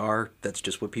peaks they are. That's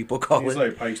just what people call It's it.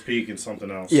 like Pikes Peak and something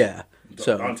else. Yeah.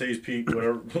 So Dante's Peak,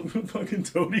 whatever. Fucking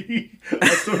Tony. I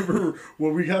still remember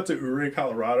when we got to Ouray,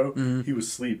 Colorado, he was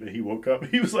asleep and he woke up.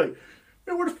 He was like,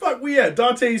 man, where the fuck we at?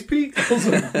 Dante's Peak? I was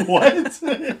like, what?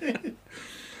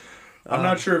 I'm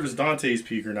not sure if it's Dante's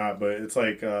Peak or not, but it's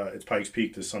like, it's Pikes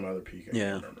Peak to some other peak. I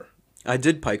can't remember. I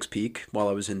did Pikes Peak while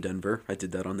I was in Denver. I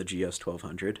did that on the GS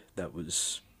 1200. That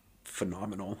was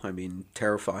phenomenal. I mean,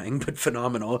 terrifying, but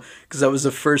phenomenal. Because that was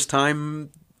the first time...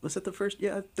 Was that the first?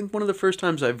 Yeah, I think one of the first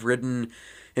times I've ridden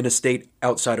in a state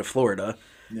outside of Florida.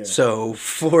 Yeah. So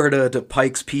Florida to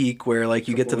Pikes Peak, where like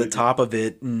you get to the top of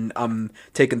it, and I'm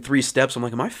taking 3 steps. I'm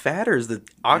like, am I fat or is the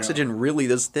oxygen really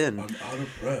this thin? I'm out of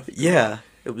breath. Yeah,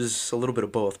 it was a little bit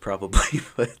of both probably,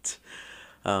 but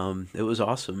it was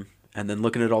awesome. And then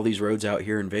looking at all these roads out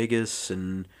here in Vegas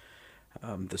and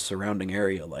the surrounding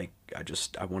area, like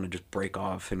I want to just break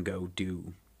off and go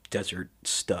do desert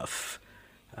stuff.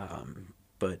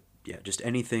 But yeah, just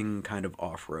anything kind of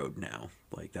off-road now.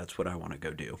 Like that's what I want to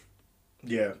go do.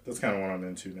 Yeah, that's kind of what I'm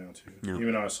into now too. Yeah.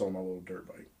 Even though I sold my little dirt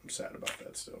bike, I'm sad about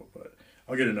that still. But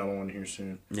I'll get another one here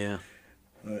soon. Yeah.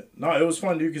 No, it was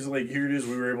fun, dude, because, like, here it is.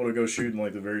 We were able to go shooting,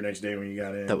 like, the very next day when you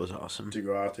got in. That was awesome. To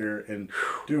go out there. And,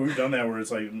 dude, we've done that where it's,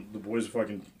 like, the boys are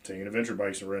fucking taking adventure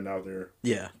bikes and renting out there.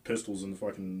 Yeah. Pistols and the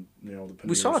fucking, you know, the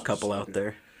we saw a couple out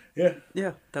there. Yeah.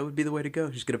 Yeah, that would be the way to go.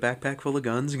 Just get a backpack full of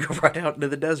guns and go right out into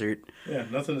the desert. Yeah,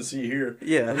 nothing to see here.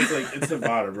 Yeah. And it's, like, it's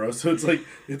Nevada, bro. So it's like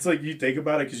you think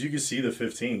about it because you can see the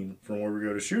 15 from where we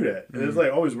go to shoot at. And it's,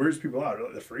 like, always weirds people out.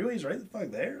 Like, the freeway's right the fuck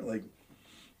there? Like,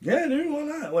 yeah, dude, why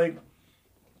not? Like...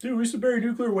 Dude, we used to bury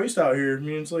nuclear waste out here. I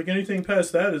mean, it's like anything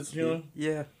past that, it's, you know...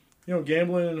 Yeah. You know,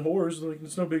 gambling and whores, like,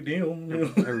 it's no big deal. You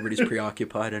know? Everybody's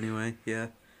preoccupied anyway, yeah.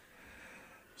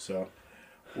 So,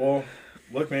 well,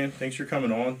 look, man, thanks for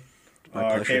coming on.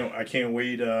 I can't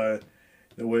wait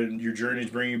when your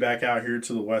journeys bring you back out here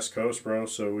to the West Coast, bro,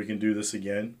 so we can do this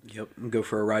again. Yep, go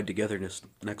for a ride together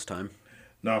next time.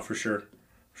 No, for sure.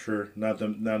 Sure. Not the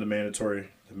mandatory,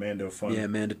 the Mando fun. Yeah,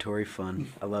 mandatory fun.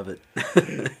 I love it.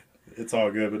 It's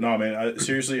all good. But no, man,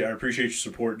 seriously, I appreciate your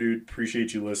support, dude.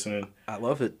 Appreciate you listening. I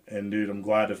love it. And, dude, I'm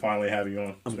glad to finally have you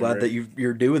on. I'm glad that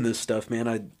you're doing this stuff,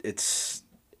 man.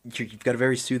 You've got a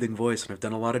very soothing voice, and I've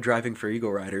done a lot of driving for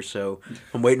Eagle Rider, so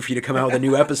I'm waiting for you to come out with a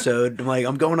new episode. I'm like,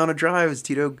 I'm going on a drive. Is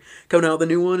Tito coming out with a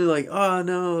new one? And like, oh,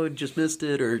 no, just missed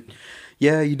it. Or,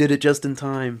 yeah, you did it just in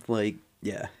time. Like,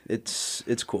 yeah, it's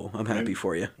cool. I'm happy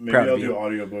for you. Maybe I'll do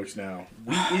audiobooks now.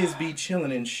 We is be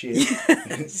chilling and shit.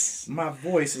 Yes. My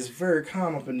voice is very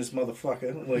calm up in this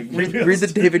motherfucker. Like, read the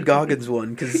David Goggins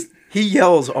one, because he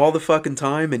yells all the fucking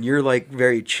time, and you're like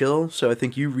very chill. So I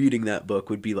think you reading that book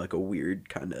would be like a weird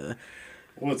kind of.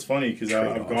 Well, it's funny because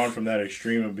I've gone from that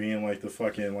extreme of being like the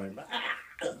fucking like.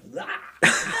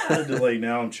 To like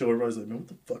now I'm chill. Everybody's like, man, what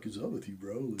the fuck is up with you,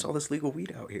 bro? It's all this legal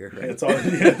weed out here, right? It's all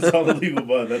the legal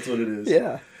bud. That's what it is.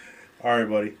 Yeah. All right,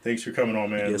 buddy. Thanks for coming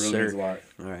on, man. Yes, it really means a lot.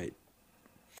 All right.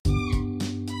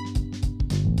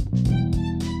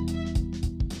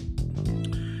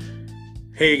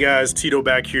 Hey guys, Tito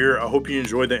back here. I hope you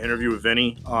enjoyed the interview with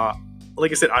Vinny.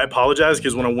 Like I said, I apologize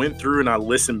because when I went through and I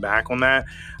listened back on that,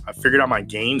 I figured out my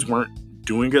gains weren't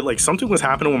doing good. Like something was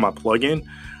happening with my plugin.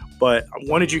 But I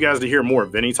wanted you guys to hear more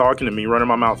of Vinny talking to me running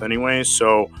my mouth anyway.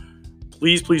 So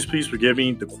please, please, please forgive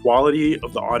me. The quality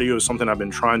of the audio is something I've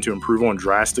been trying to improve on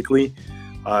drastically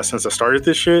since I started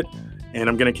this shit. And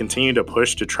I'm going to continue to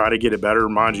push to try to get it better.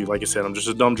 Mind you, like I said, I'm just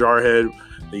a dumb jarhead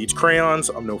that eats crayons.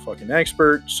 I'm no fucking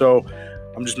expert. So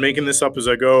I'm just making this up as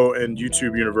I go and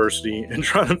YouTube University and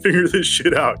trying to figure this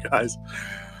shit out, guys.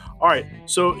 All right.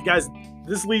 So, guys,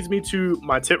 this leads me to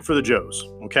my tip for the Joes,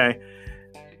 okay?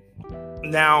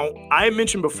 Now, I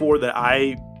mentioned before that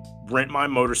I rent my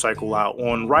motorcycle out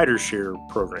on Riders Share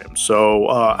programs. So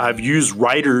I've used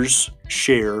Riders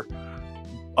Share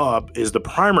is the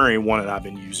primary one that I've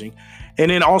been using. And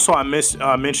then also I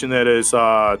mentioned that it's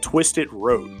Twisted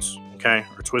Roads, okay,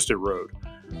 or Twisted Road.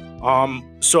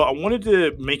 So I wanted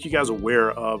to make you guys aware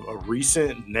of a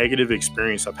recent negative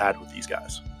experience I've had with these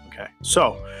guys, okay?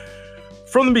 So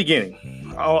from the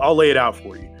beginning, I'll lay it out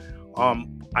for you.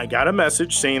 I got a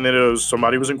message saying that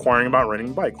somebody was inquiring about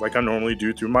renting a bike, like I normally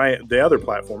do through the other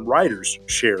platform, Riders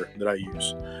Share, that I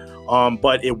use.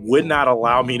 But it would not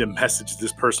allow me to message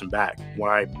this person back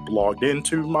when I logged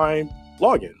into my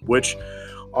login, which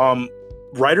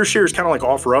Riders Share is kind of like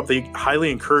OfferUp. They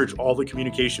highly encourage all the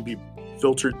communication be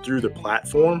filtered through the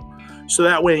platform. So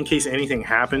that way, in case anything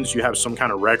happens, you have some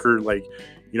kind of record, like,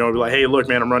 be like, hey, look,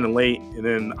 man, I'm running late. And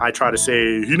then I try to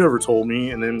say, he never told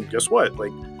me. And then guess what?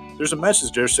 Like, there's a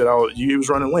message there said, he was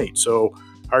running late. So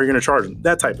how are you going to charge him?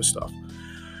 That type of stuff.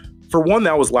 For one,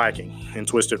 that was lacking in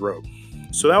Twisted Road.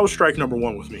 So that was strike number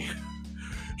one with me.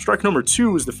 Strike number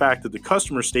two was the fact that the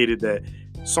customer stated that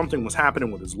something was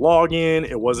happening with his login.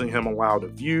 It wasn't him allowed to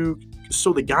view.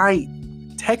 So the guy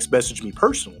text messaged me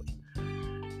personally.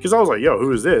 Because I was like, yo,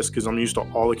 who is this? Because I'm used to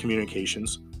all the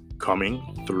communications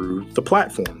coming through the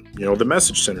platform, the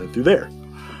message center through there.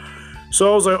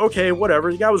 So I was like, okay,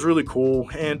 whatever. The guy was really cool.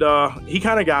 And he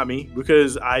kind of got me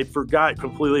because I forgot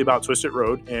completely about Twisted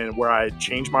Road, and where I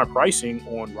changed my pricing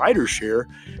on Riders Share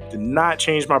did not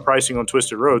change my pricing on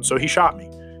Twisted Road. So he shot me.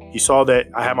 He saw that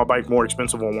I had my bike more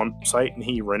expensive on one site, and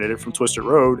he rented it from Twisted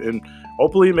Road and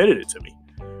hopefully admitted it to me.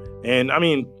 And I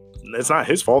mean, it's not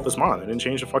his fault. It's mine. I didn't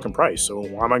change the fucking price. So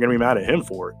why am I going to be mad at him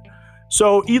for it?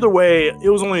 So either way, it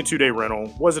was only a 2-day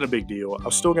rental. Wasn't a big deal. I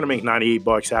was still going to make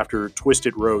 $98 after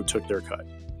Twisted Road took their cut.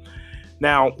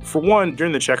 Now, for one,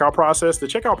 during the checkout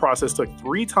process took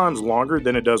 3 times longer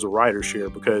than it does a Riders Share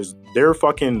because their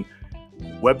fucking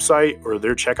website or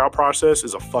their checkout process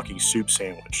is a fucking soup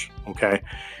sandwich. Okay.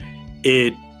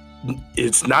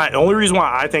 It's not, the only reason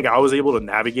why I think I was able to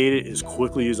navigate it as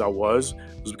quickly as I was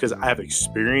because I have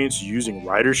experience using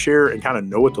Riders Share and kind of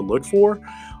know what to look for.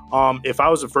 If I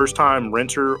was a first time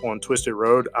renter on Twisted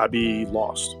Road, I'd be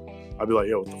lost. I'd be like,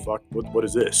 yo, what the fuck? What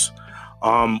is this?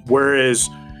 Whereas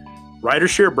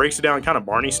Riders Share breaks it down kind of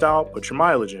Barney style. Put your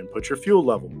mileage in, put your fuel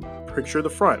level, picture the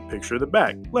front, picture the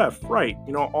back, left, right,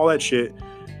 all that shit.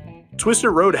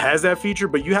 Twisted Road has that feature,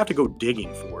 but you have to go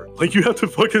digging for it. Like, you have to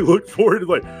fucking look for it.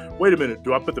 Like, wait a minute,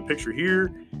 do I put the picture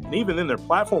here? And even then, their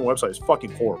platform website is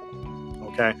fucking horrible.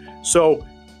 Okay, so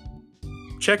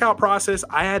checkout process,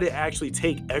 I had to actually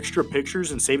take extra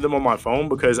pictures and save them on my phone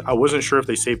because I wasn't sure if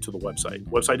they saved to the website.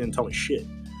 The website didn't tell me shit.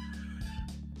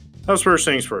 That was first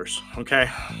things first. Okay,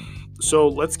 so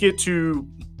let's get to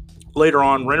later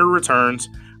on renter returns.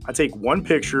 I take one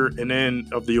picture and then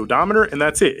of the odometer, and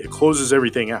that's it. It closes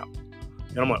everything out.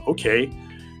 And I'm like, okay,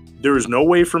 there was no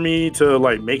way for me to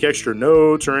like make extra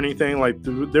notes or anything. Like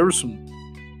there were some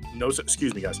notes.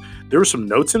 Excuse me, guys. There were some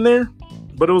notes in there.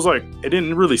 But it was like, it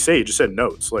didn't really say, it just said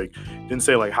notes. Like, it didn't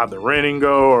say like how'd the renting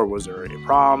go or was there any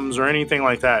problems or anything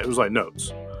like that. It was like notes.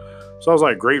 So I was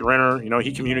like, great renter.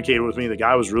 He communicated with me. The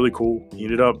guy was really cool. He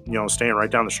ended up, staying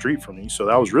right down the street from me. So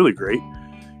that was really great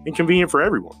and convenient for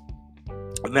everyone.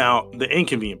 Now, the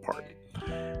inconvenient part.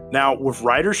 Now, with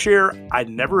Riders Share, I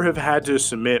never have had to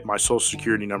submit my social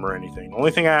security number or anything. The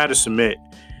only thing I had to submit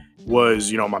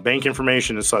was, my bank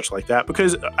information and such like that,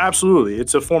 because absolutely,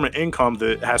 it's a form of income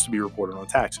that has to be reported on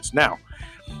taxes. Now,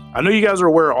 I know you guys are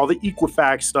aware of all the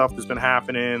Equifax stuff that's been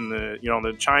happening.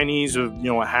 The Chinese have,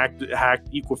 hacked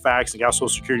Equifax and got social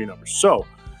security numbers. So,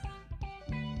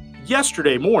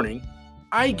 yesterday morning,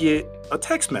 I get a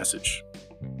text message.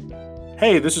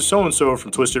 Hey, this is so-and-so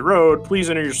from Twisted Road. Please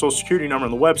enter your social security number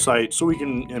on the website so we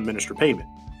can administer payment.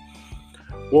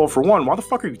 Well, for one, why the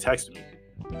fuck are you texting me?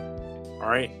 All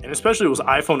right. And especially it was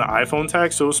iPhone to iPhone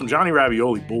text. So it was some Johnny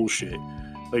Ravioli bullshit.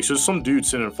 Like, so some dude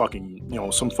sitting in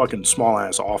fucking, some fucking small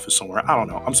ass office somewhere. I don't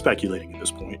know. I'm speculating at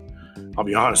this point. I'll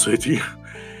be honest with you.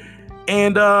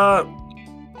 And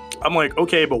I'm like,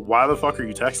 okay, but why the fuck are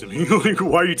you texting me? Like,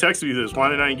 why are you texting me this? Why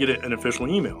didn't I get an official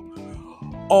email?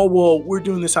 Oh, well, we're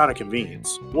doing this out of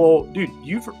convenience. Well, dude,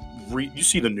 you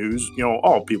see the news,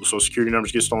 all people's social security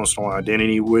numbers get stolen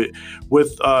identity. With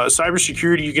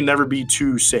cybersecurity, you can never be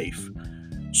too safe.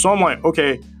 So I'm like,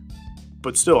 okay,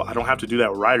 but still, I don't have to do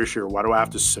that with Riders Share. Why do I have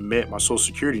to submit my social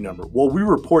security number? Well, we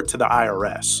report to the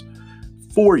IRS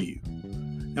for you.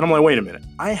 And I'm like, wait a minute.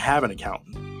 I have an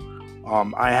accountant.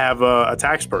 I have a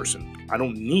tax person. I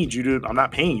don't need you to, I'm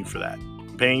not paying you for that.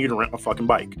 I'm paying you to rent my fucking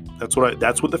bike. That's what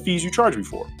the fees you charge me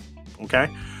for. Okay.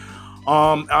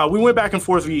 We went back and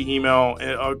forth via email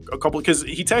a couple, because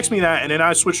he texted me that, and then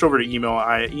I switched over to email.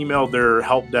 I emailed their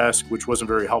help desk, which wasn't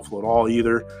very helpful at all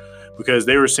either, because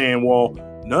they were saying, well,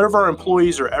 none of our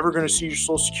employees are ever going to see your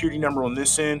social security number on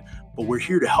this end, but we're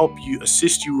here to help you,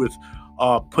 assist you with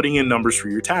putting in numbers for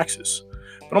your taxes.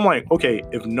 But I'm like, okay,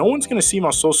 if no one's going to see my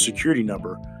social security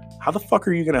number, how the fuck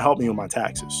are you going to help me with my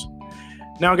taxes?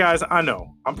 Now, guys, I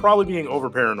know I'm probably being over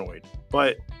paranoid,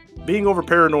 but being over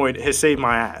paranoid has saved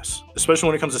my ass, especially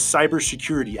when it comes to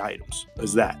cybersecurity items.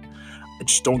 Is that I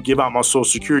just don't give out my social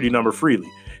security number freely.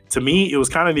 To me, it was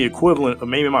kind of the equivalent of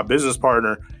maybe my business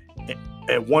partner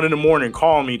at 1 a.m.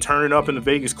 calling me, turning up in the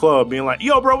Vegas club, being like,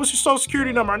 "Yo, bro, what's your social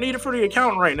security number? I need it for the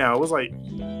accountant right now." It was like,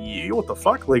 what the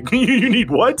fuck? Like, you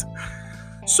need what?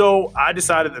 So I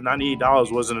decided that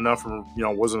 $98 wasn't enough for,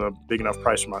 wasn't a big enough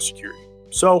price for my security.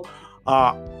 So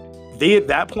at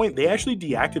that point, they actually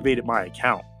deactivated my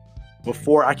account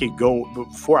before I can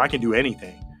do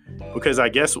anything. Because I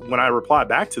guess when I replied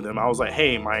back to them, I was like,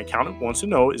 "Hey, my accountant wants to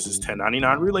know, is this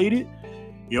 1099 related,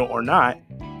 or not?"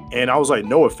 And I was like,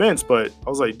 "No offense, but," I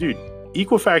was like, "Dude,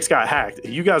 Equifax got hacked.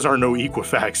 You guys are no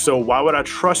Equifax. So why would I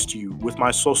trust you with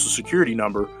my social security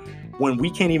number when we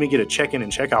can't even get a check-in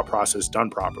and checkout process done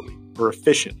properly or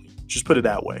efficiently?" Just put it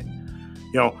that way.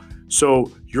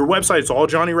 So your website's all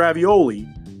Johnny Ravioli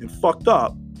and fucked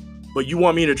up, but you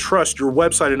want me to trust your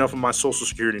website enough with my social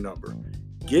security number.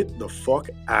 Get the fuck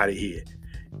out of here.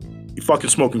 You fucking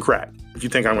smoking crack if you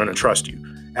think I'm going to trust you.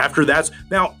 After that's...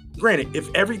 Now, granted, if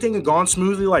everything had gone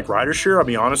smoothly like RiderShare, I'll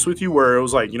be honest with you, where it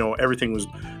was like, everything was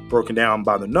broken down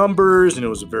by the numbers and it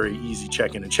was a very easy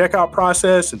check-in and checkout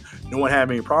process and no one had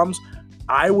any problems,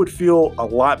 I would feel a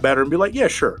lot better and be like, "Yeah,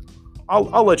 sure.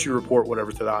 I'll let you report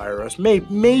whatever to the IRS.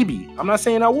 Maybe. I'm not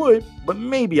saying I would, but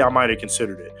maybe I might have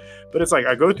considered it." But it's like,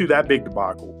 I go through that big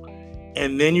debacle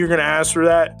and then you're going to ask for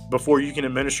that before you can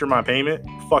administer my payment?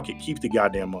 Fuck it. Keep the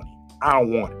goddamn money. I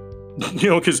don't want it.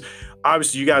 Because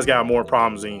obviously you guys got more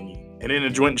problems than you need. And then I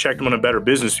went and checked them on a Better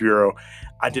Business Bureau.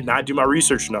 I did not do my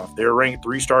research enough. They're ranked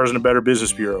 3 stars in the Better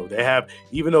Business Bureau. They have,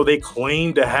 even though they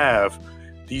claim to have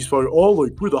these folks,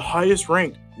 we're the highest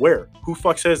ranked. Where? Who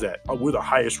fuck says that? We're the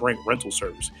highest ranked rental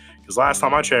service. Because last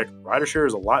time I checked, RiderShare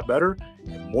is a lot better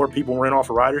and more people rent off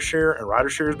of RiderShare, and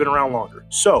RiderShare has been around longer.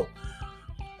 So,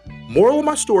 moral of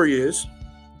my story is,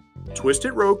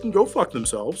 Twisted Road can go fuck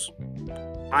themselves.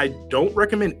 I don't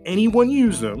recommend anyone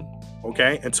use them,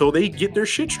 okay, until they get their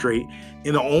shit straight.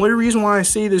 And the only reason why I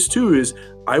say this too is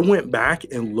I went back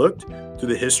and looked through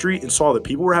the history and saw that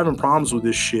people were having problems with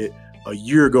this shit a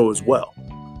year ago as well.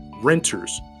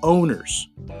 Renters, owners.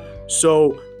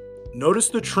 So notice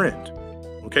the trend.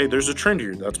 Okay, there's a trend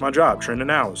here. That's my job, trend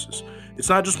analysis. It's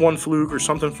not just one fluke or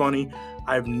something funny.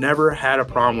 I've never had a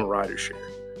problem with RiderShare.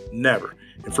 Never.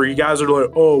 And for you guys that are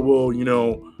like, "Oh, well,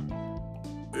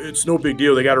 it's no big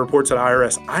deal. They got to report to the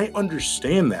IRS." I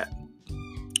understand that.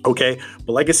 Okay.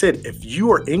 But like I said, if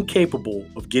you are incapable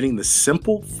of getting the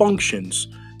simple functions,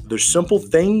 the simple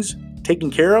things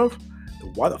taken care of,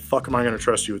 then why the fuck am I going to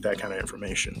trust you with that kind of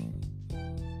information?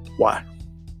 Why?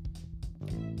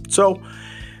 So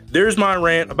there's my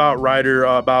rant about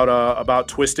about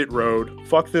Twisted Road.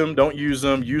 Fuck them. Don't use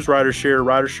them. Use RiderShare.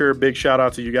 RiderShare, big shout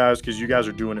out to you guys because you guys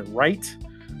are doing it right.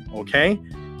 Okay.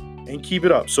 And keep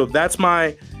it up. So that's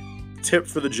my tip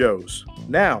for the Joes.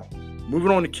 Now,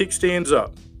 moving on to kickstands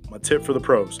up. My tip for the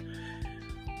pros.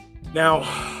 Now,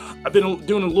 I've been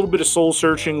doing a little bit of soul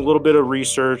searching, a little bit of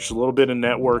research, a little bit of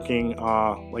networking.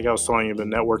 Like I was telling you, I've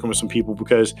been networking with some people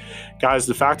because, guys,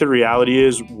 the fact of the reality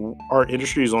is our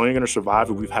industry is only going to survive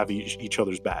if we have each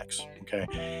other's backs. Okay.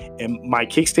 And my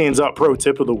kickstands up pro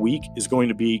tip of the week is going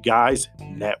to be, guys,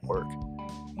 network.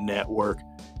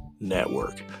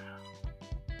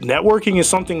 Networking is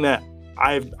something that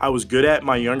I was good at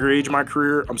my younger age of my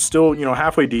career. I'm still,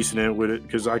 halfway decent with it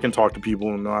because I can talk to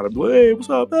people and know how to be like, "Hey, what's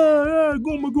up? Hey,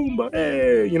 goomba,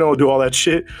 hey," do all that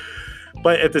shit.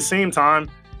 But at the same time,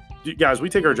 guys, we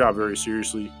take our job very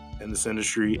seriously in this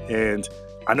industry. And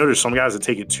I know there's some guys that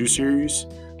take it too serious.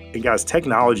 And guys,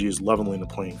 technology is leveling the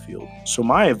playing field. So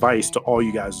my advice to all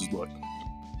you guys is, look,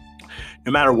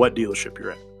 no matter what dealership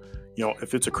you're at,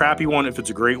 if it's a crappy one, if it's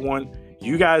a great one,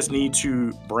 you guys need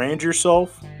to brand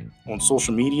yourself on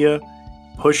social media,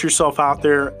 push yourself out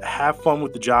there, have fun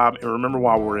with the job, and remember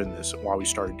why we're in this and why we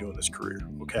started doing this career,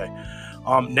 okay?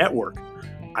 Network.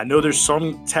 I know there's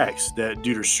some techs that,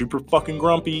 dude, are super fucking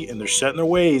grumpy and they're set in their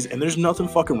ways, and there's nothing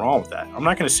fucking wrong with that. I'm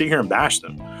not going to sit here and bash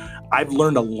them. I've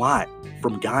learned a lot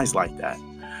from guys like that.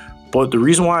 But the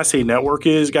reason why I say network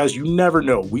is, guys, you never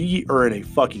know. We are in a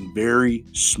fucking very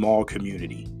small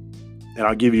community. And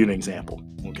I'll give you an example,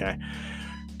 okay?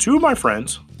 2 of my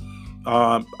friends,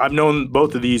 I've known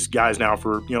both of these guys now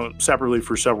for, separately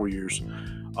for several years.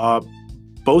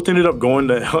 Both ended up going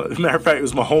to, matter of fact, it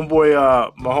was my homeboy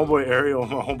Ariel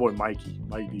and my homeboy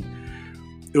Mikey.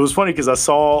 It was funny because I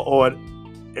saw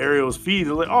on Ariel's feed,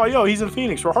 they're like, "Oh, yo, he's in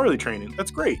Phoenix for Harley training."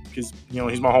 That's great because,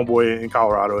 he's my homeboy in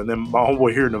Colorado. And then my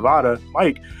homeboy here in Nevada,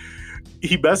 Mike,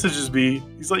 he messages me.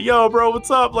 He's like, "Yo, bro, what's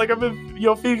up? Like, I'm in,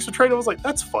 Phoenix for training." I was like,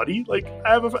 "That's funny. Like,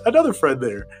 I have another friend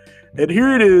there." And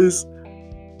here it is.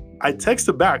 I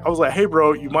texted back. I was like, hey,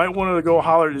 bro, you might want to go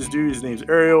holler at this dude. His name's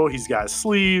Ariel. He's got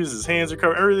sleeves. His hands are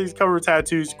covered. Everything's covered with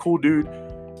tattoos. Cool dude.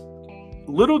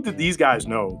 Little did these guys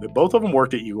know that both of them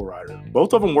worked at Eagle Rider.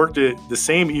 Both of them worked at the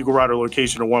same Eagle Rider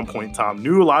location at one point in time.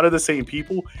 Knew a lot of the same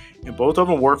people. And both of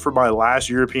them worked for my last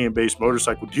European-based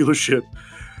motorcycle dealership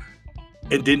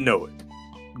and didn't know it.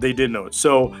 They didn't know it.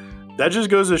 So that just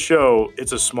goes to show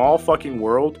it's a small fucking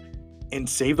world. And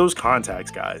save those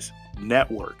contacts, guys.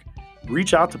 Network.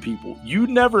 Reach out to people. You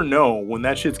never know when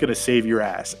that shit's going to save your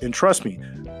ass. And trust me,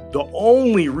 the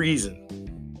only reason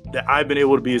that I've been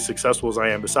able to be as successful as I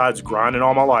am, besides grinding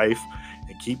all my life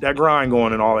and keep that grind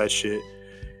going and all that shit,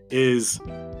 is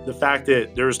the fact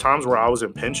that there's times where I was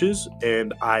in pinches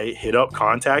and I hit up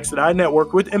contacts that I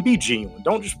network with and be genuine.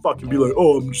 Don't just fucking be like,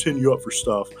 oh, I'm just hitting you up for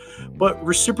stuff. But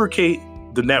reciprocate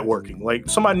the networking. Like,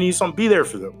 somebody needs something, be there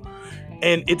for them.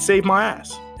 And it saved my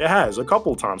ass. It has a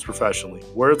couple of times professionally,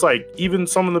 where it's like, even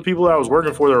some of the people that I was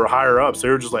working for that were higher ups, they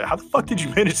were just like, how the fuck did you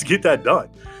manage to get that done?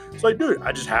 It's like, dude,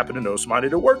 I just happened to know somebody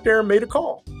that worked there and made a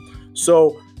call.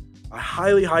 So I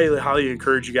highly, highly, highly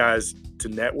encourage you guys to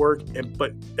network.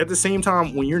 But at the same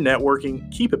time, when you're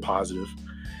networking, keep it positive.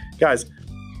 Guys,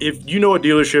 if you know a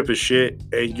dealership is shit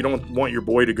and you don't want your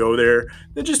boy to go there,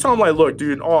 then just tell him, like, look,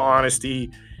 dude, in all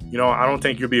honesty, I don't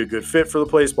think you'll be a good fit for the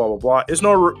place, blah, blah, blah. It's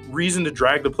no reason to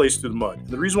drag the place through the mud. And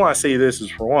the reason why I say this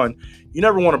is, for one, you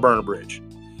never want to burn a bridge.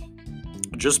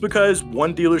 Just because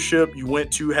one dealership you went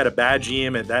to had a bad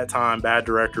GM at that time, bad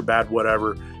director, bad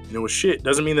whatever, and it was shit,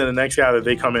 doesn't mean that the next guy that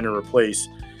they come in and replace,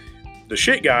 the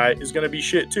shit guy, is going to be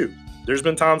shit too. There's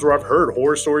been times where I've heard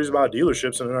horror stories about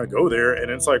dealerships, and then I go there, and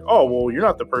it's like, oh, well, you're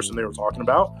not the person they were talking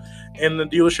about. And the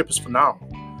dealership is phenomenal.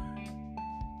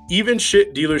 Even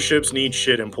shit dealerships need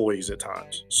shit employees at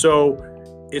times. So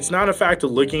it's not a fact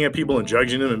of looking at people and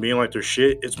judging them and being like they're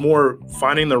shit. It's more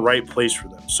finding the right place for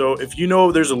them. So if you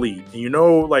know there's a lead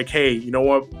and like, hey, you know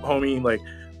what, homie, like,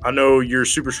 I know you're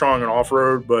super strong in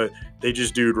off-road, but they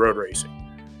just do road racing,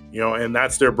 and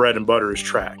that's their bread and butter is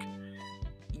track.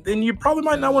 Then you probably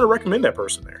might not want to recommend that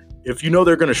person there if you know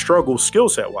they're going to struggle skill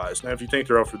set wise. Now, if you think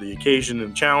they're up for the occasion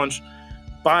and challenge,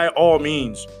 by all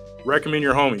means, recommend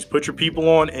your homies, put your people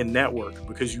on and network,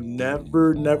 because you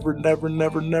never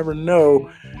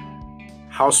know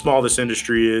how small this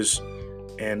industry is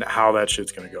and how that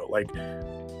shit's going to go. Like,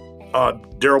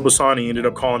 Daryl Bassani ended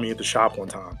up calling me at the shop one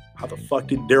time. How the fuck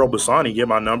did Daryl Bassani get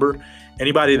my number?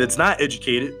 Anybody that's not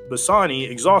educated, Bassani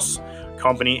Exhaust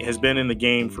Company has been in the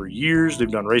game for years.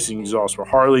 They've done racing exhausts for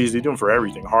Harleys. They do them for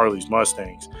everything. Harleys,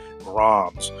 Mustangs,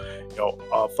 Roms,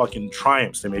 fucking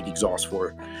Triumphs they make exhausts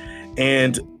for.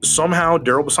 And somehow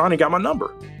Daryl Bassani got my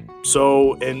number.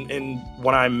 So, and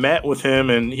when I met with him,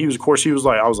 and he was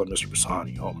like, I was like, Mr.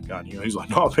 Bassani, oh my God, he's like,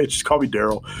 no, man, just call me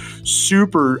Daryl.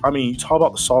 Super, you talk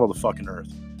about the salt of the fucking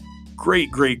earth.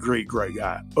 Great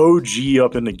guy. OG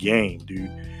up in the game,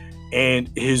 dude. And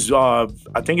his, I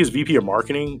think his VP of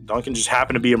marketing, Duncan, just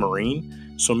happened to be a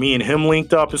Marine. So me and him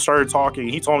linked up and started talking.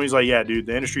 He told me, he's like, yeah, dude,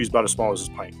 the industry is about as small as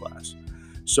this pint glass.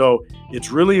 So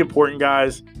it's really important,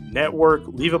 guys. Network,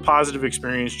 leave a positive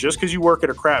experience. Just because you work at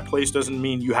a crap place doesn't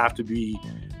mean you have to be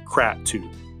crap too.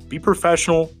 Be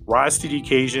professional, rise to the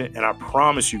occasion, and I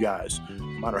promise you guys,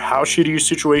 no matter how shitty a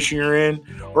situation you're in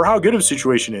or how good of a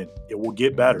situation you're in, it will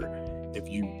get better if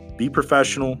you be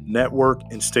professional, network,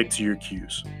 and stick to your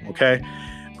cues, okay?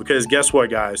 Because guess what,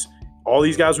 guys? All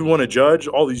these guys we want to judge,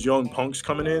 all these young punks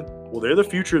coming in, well, they're the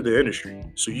future of the industry.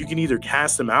 So you can either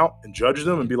cast them out and judge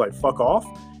them and be like, fuck off,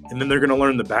 and then they're going to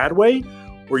learn the bad way,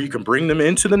 or you can bring them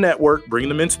into the network, bring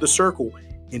them into the circle,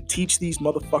 and teach these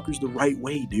motherfuckers the right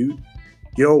way, dude.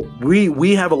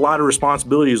 We have a lot of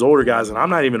responsibility as older guys, and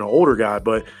I'm not even an older guy,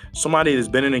 but somebody that's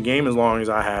been in the game as long as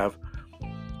I have,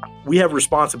 we have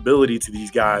responsibility to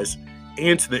these guys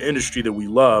and to the industry that we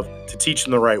love to teach them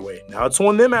the right way. Now, it's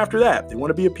on them after that. If they want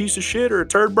to be a piece of shit or a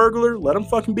turd burglar, let them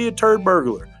fucking be a turd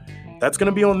burglar. That's going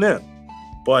to be on them.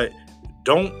 But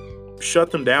don't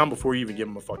shut them down before you even give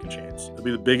them a fucking chance. It'll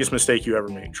be the biggest mistake you ever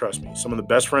make. Trust me. Some of the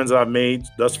best friends I've made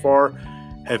thus far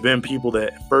have been people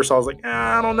that at first I was like,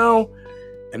 I don't know.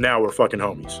 And now we're fucking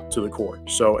homies to the core.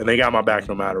 So, and they got my back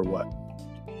no matter what.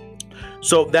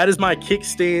 So that is my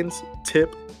kickstands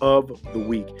tip of the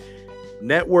week.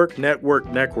 Network,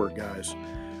 guys.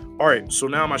 All right, so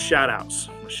now my shout-outs.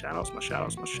 Who's on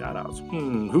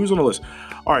the list?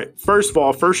 All right, first of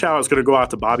all, first shout-out is going to go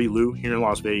out to Bobby Lou here in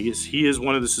Las Vegas. He is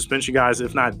one of the suspension guys,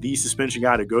 if not the suspension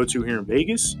guy to go to here in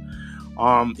Vegas.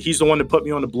 He's the one that put me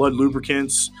on the Blood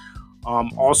Lubricants.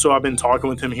 Also, I've been talking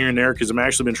with him here and there because I've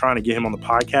actually been trying to get him on the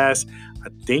podcast. I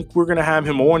think we're going to have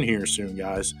him on here soon,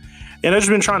 guys. And I've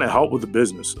just been trying to help with the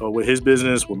business, with his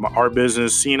business, with our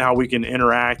business, seeing how we can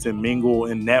interact and mingle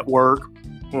and network.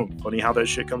 Funny how that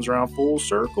shit comes around full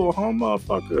circle, huh,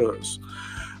 motherfuckers?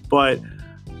 But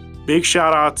big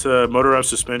shout out to Motor Up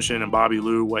Suspension and Bobby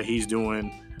Lou, what he's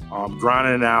doing,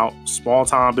 grinding it out, small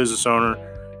time business owner,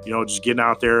 just getting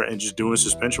out there and just doing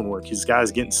suspension work. His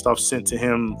guys getting stuff sent to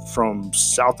him from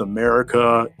South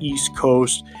America, East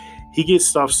Coast. He gets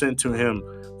stuff sent to him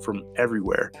from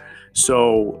everywhere.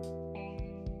 So,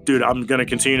 dude, I'm going to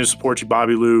continue to support you,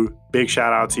 Bobby Lou. Big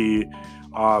shout out to you.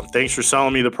 Thanks for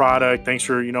selling me the product. Thanks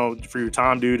for your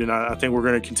time, dude. And I think we're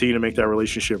going to continue to make that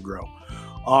relationship grow.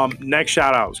 Next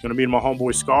shout out is going to be to my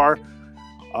homeboy Scar.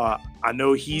 I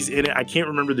know he's in it. I can't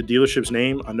remember the dealership's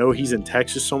name. I know he's in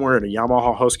Texas somewhere at a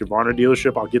Yamaha Husqvarna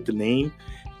dealership. I'll get the name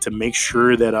to make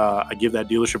sure that I give that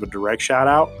dealership a direct shout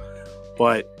out.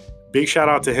 But big shout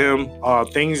out to him.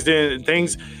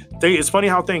 It's funny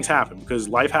how things happen because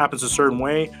life happens a certain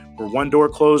way. Where one door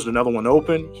closed, another one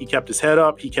opened. He kept his head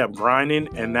up. He kept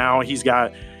grinding, and now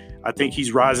I think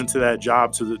he's rising to that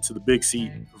job, to the big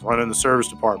seat of running the service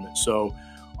department. So,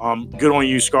 good on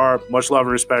you, Scar. Much love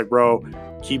and respect, bro.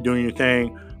 Keep doing your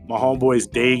thing. My homeboys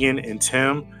Dagan and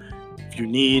Tim. If you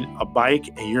need a bike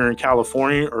and you're in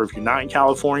California, or if you're not in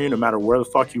California, no matter where the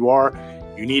fuck you are,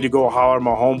 you need to go holler at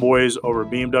my homeboys over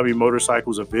at BMW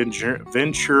Motorcycles of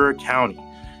Ventura County.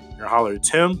 You're gonna holler at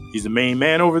Tim. He's the main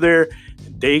man over there.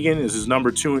 Dagan is his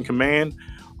number 2 in command.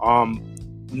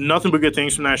 Nothing but good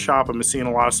things from that shop. I've been seeing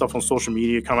a lot of stuff on social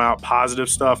media come out, positive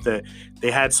stuff, that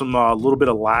they had some little bit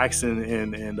of lax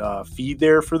and feed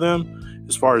there for them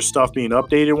as far as stuff being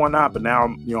updated and whatnot. But now,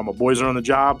 my boys are on the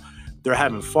job. They're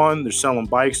having fun. They're selling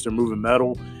bikes. They're moving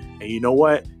metal. And you know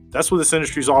what? That's what this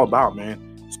industry is all about, man.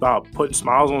 It's about putting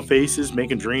smiles on faces,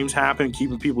 making dreams happen,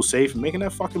 keeping people safe, and making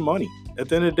that fucking money. At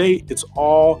the end of the day, it's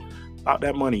all about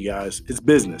that money, guys. It's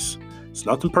business. It's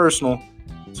nothing personal.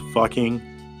 It's fucking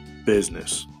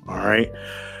business. All right.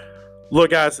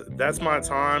 Look, guys, that's my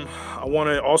time. I want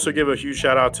to also give a huge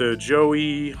shout out to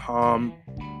Joey,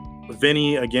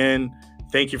 Vinny. Again,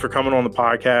 thank you for coming on the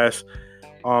podcast.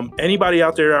 Anybody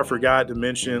out there I forgot to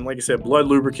mention, like I said, Blood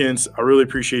Lubricants, I really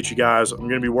appreciate you guys. I'm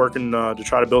going to be working to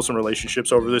try to build some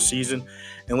relationships over this season,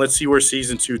 and let's see where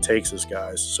season 2 takes us,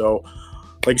 guys. So,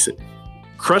 like I said,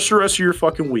 crush the rest of your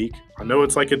fucking week. I know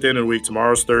it's like at the end of the week.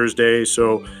 Tomorrow's Thursday,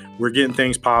 so we're getting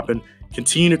things popping.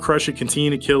 Continue to crush it. Continue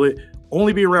to kill it.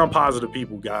 Only be around positive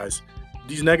people, guys.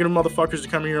 These negative motherfuckers that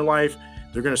come in your life,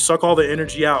 they're going to suck all the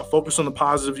energy out. Focus on the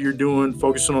positive you're doing.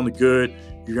 Focusing on the good.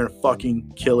 You're going to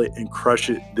fucking kill it and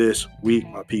crush it this week,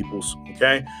 my peoples.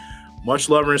 Okay? Much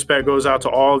love and respect goes out to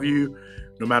all of you,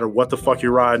 no matter what the fuck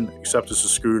you're riding, except it's a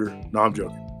scooter. No, I'm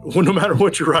joking. No matter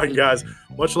what you're riding, guys,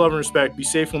 much love and respect. Be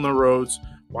safe on the roads.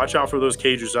 Watch out for those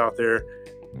cagers out there.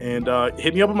 And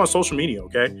hit me up on my social media,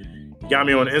 okay? You got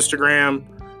me on Instagram.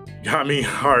 Got me.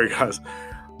 All right, guys.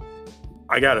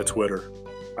 I got a Twitter.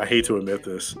 I hate to admit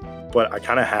this, but I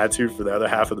kind of had to for the other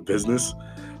half of the business.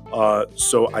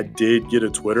 So I did get a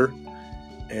Twitter,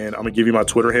 and I'm going to give you my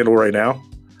Twitter handle right now.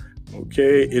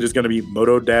 Okay, it is going to be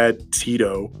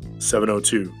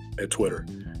MotoDadTito702 at Twitter.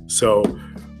 So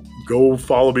go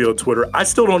follow me on Twitter. I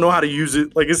still don't know how to use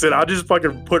it. Like I said, I just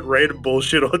fucking put random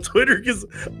bullshit on Twitter because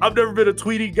I've never been a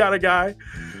tweeting kind of guy.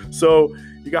 So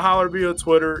you can holler at me on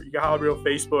Twitter. You can holler at me on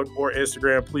Facebook or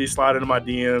Instagram. Please slide into my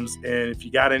DMs. And if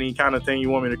you got any kind of thing you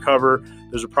want me to cover,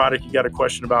 there's a product you got a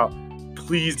question about,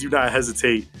 please do not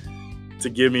hesitate to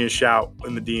give me a shout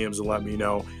in the DMs and let me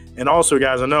know. And also,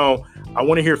 guys, I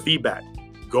want to hear feedback.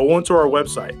 Go onto our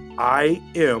website,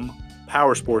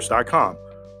 impowersports.com.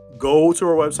 Go to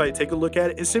our website, take a look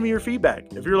at it, and send me your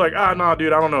feedback. If you're like, nah,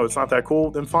 dude, I don't know, it's not that cool,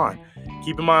 then fine.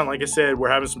 Keep in mind, like I said, we're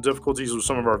having some difficulties with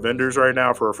some of our vendors right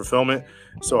now for our fulfillment.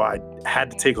 So I had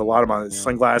to take a lot of my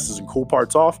sunglasses and cool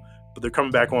parts off, but they're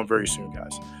coming back on very soon,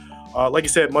 guys. Like I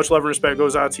said, much love and respect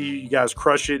goes out to you. You guys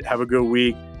crush it. Have a good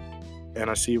week. And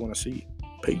I see you when I see you.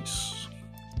 Peace.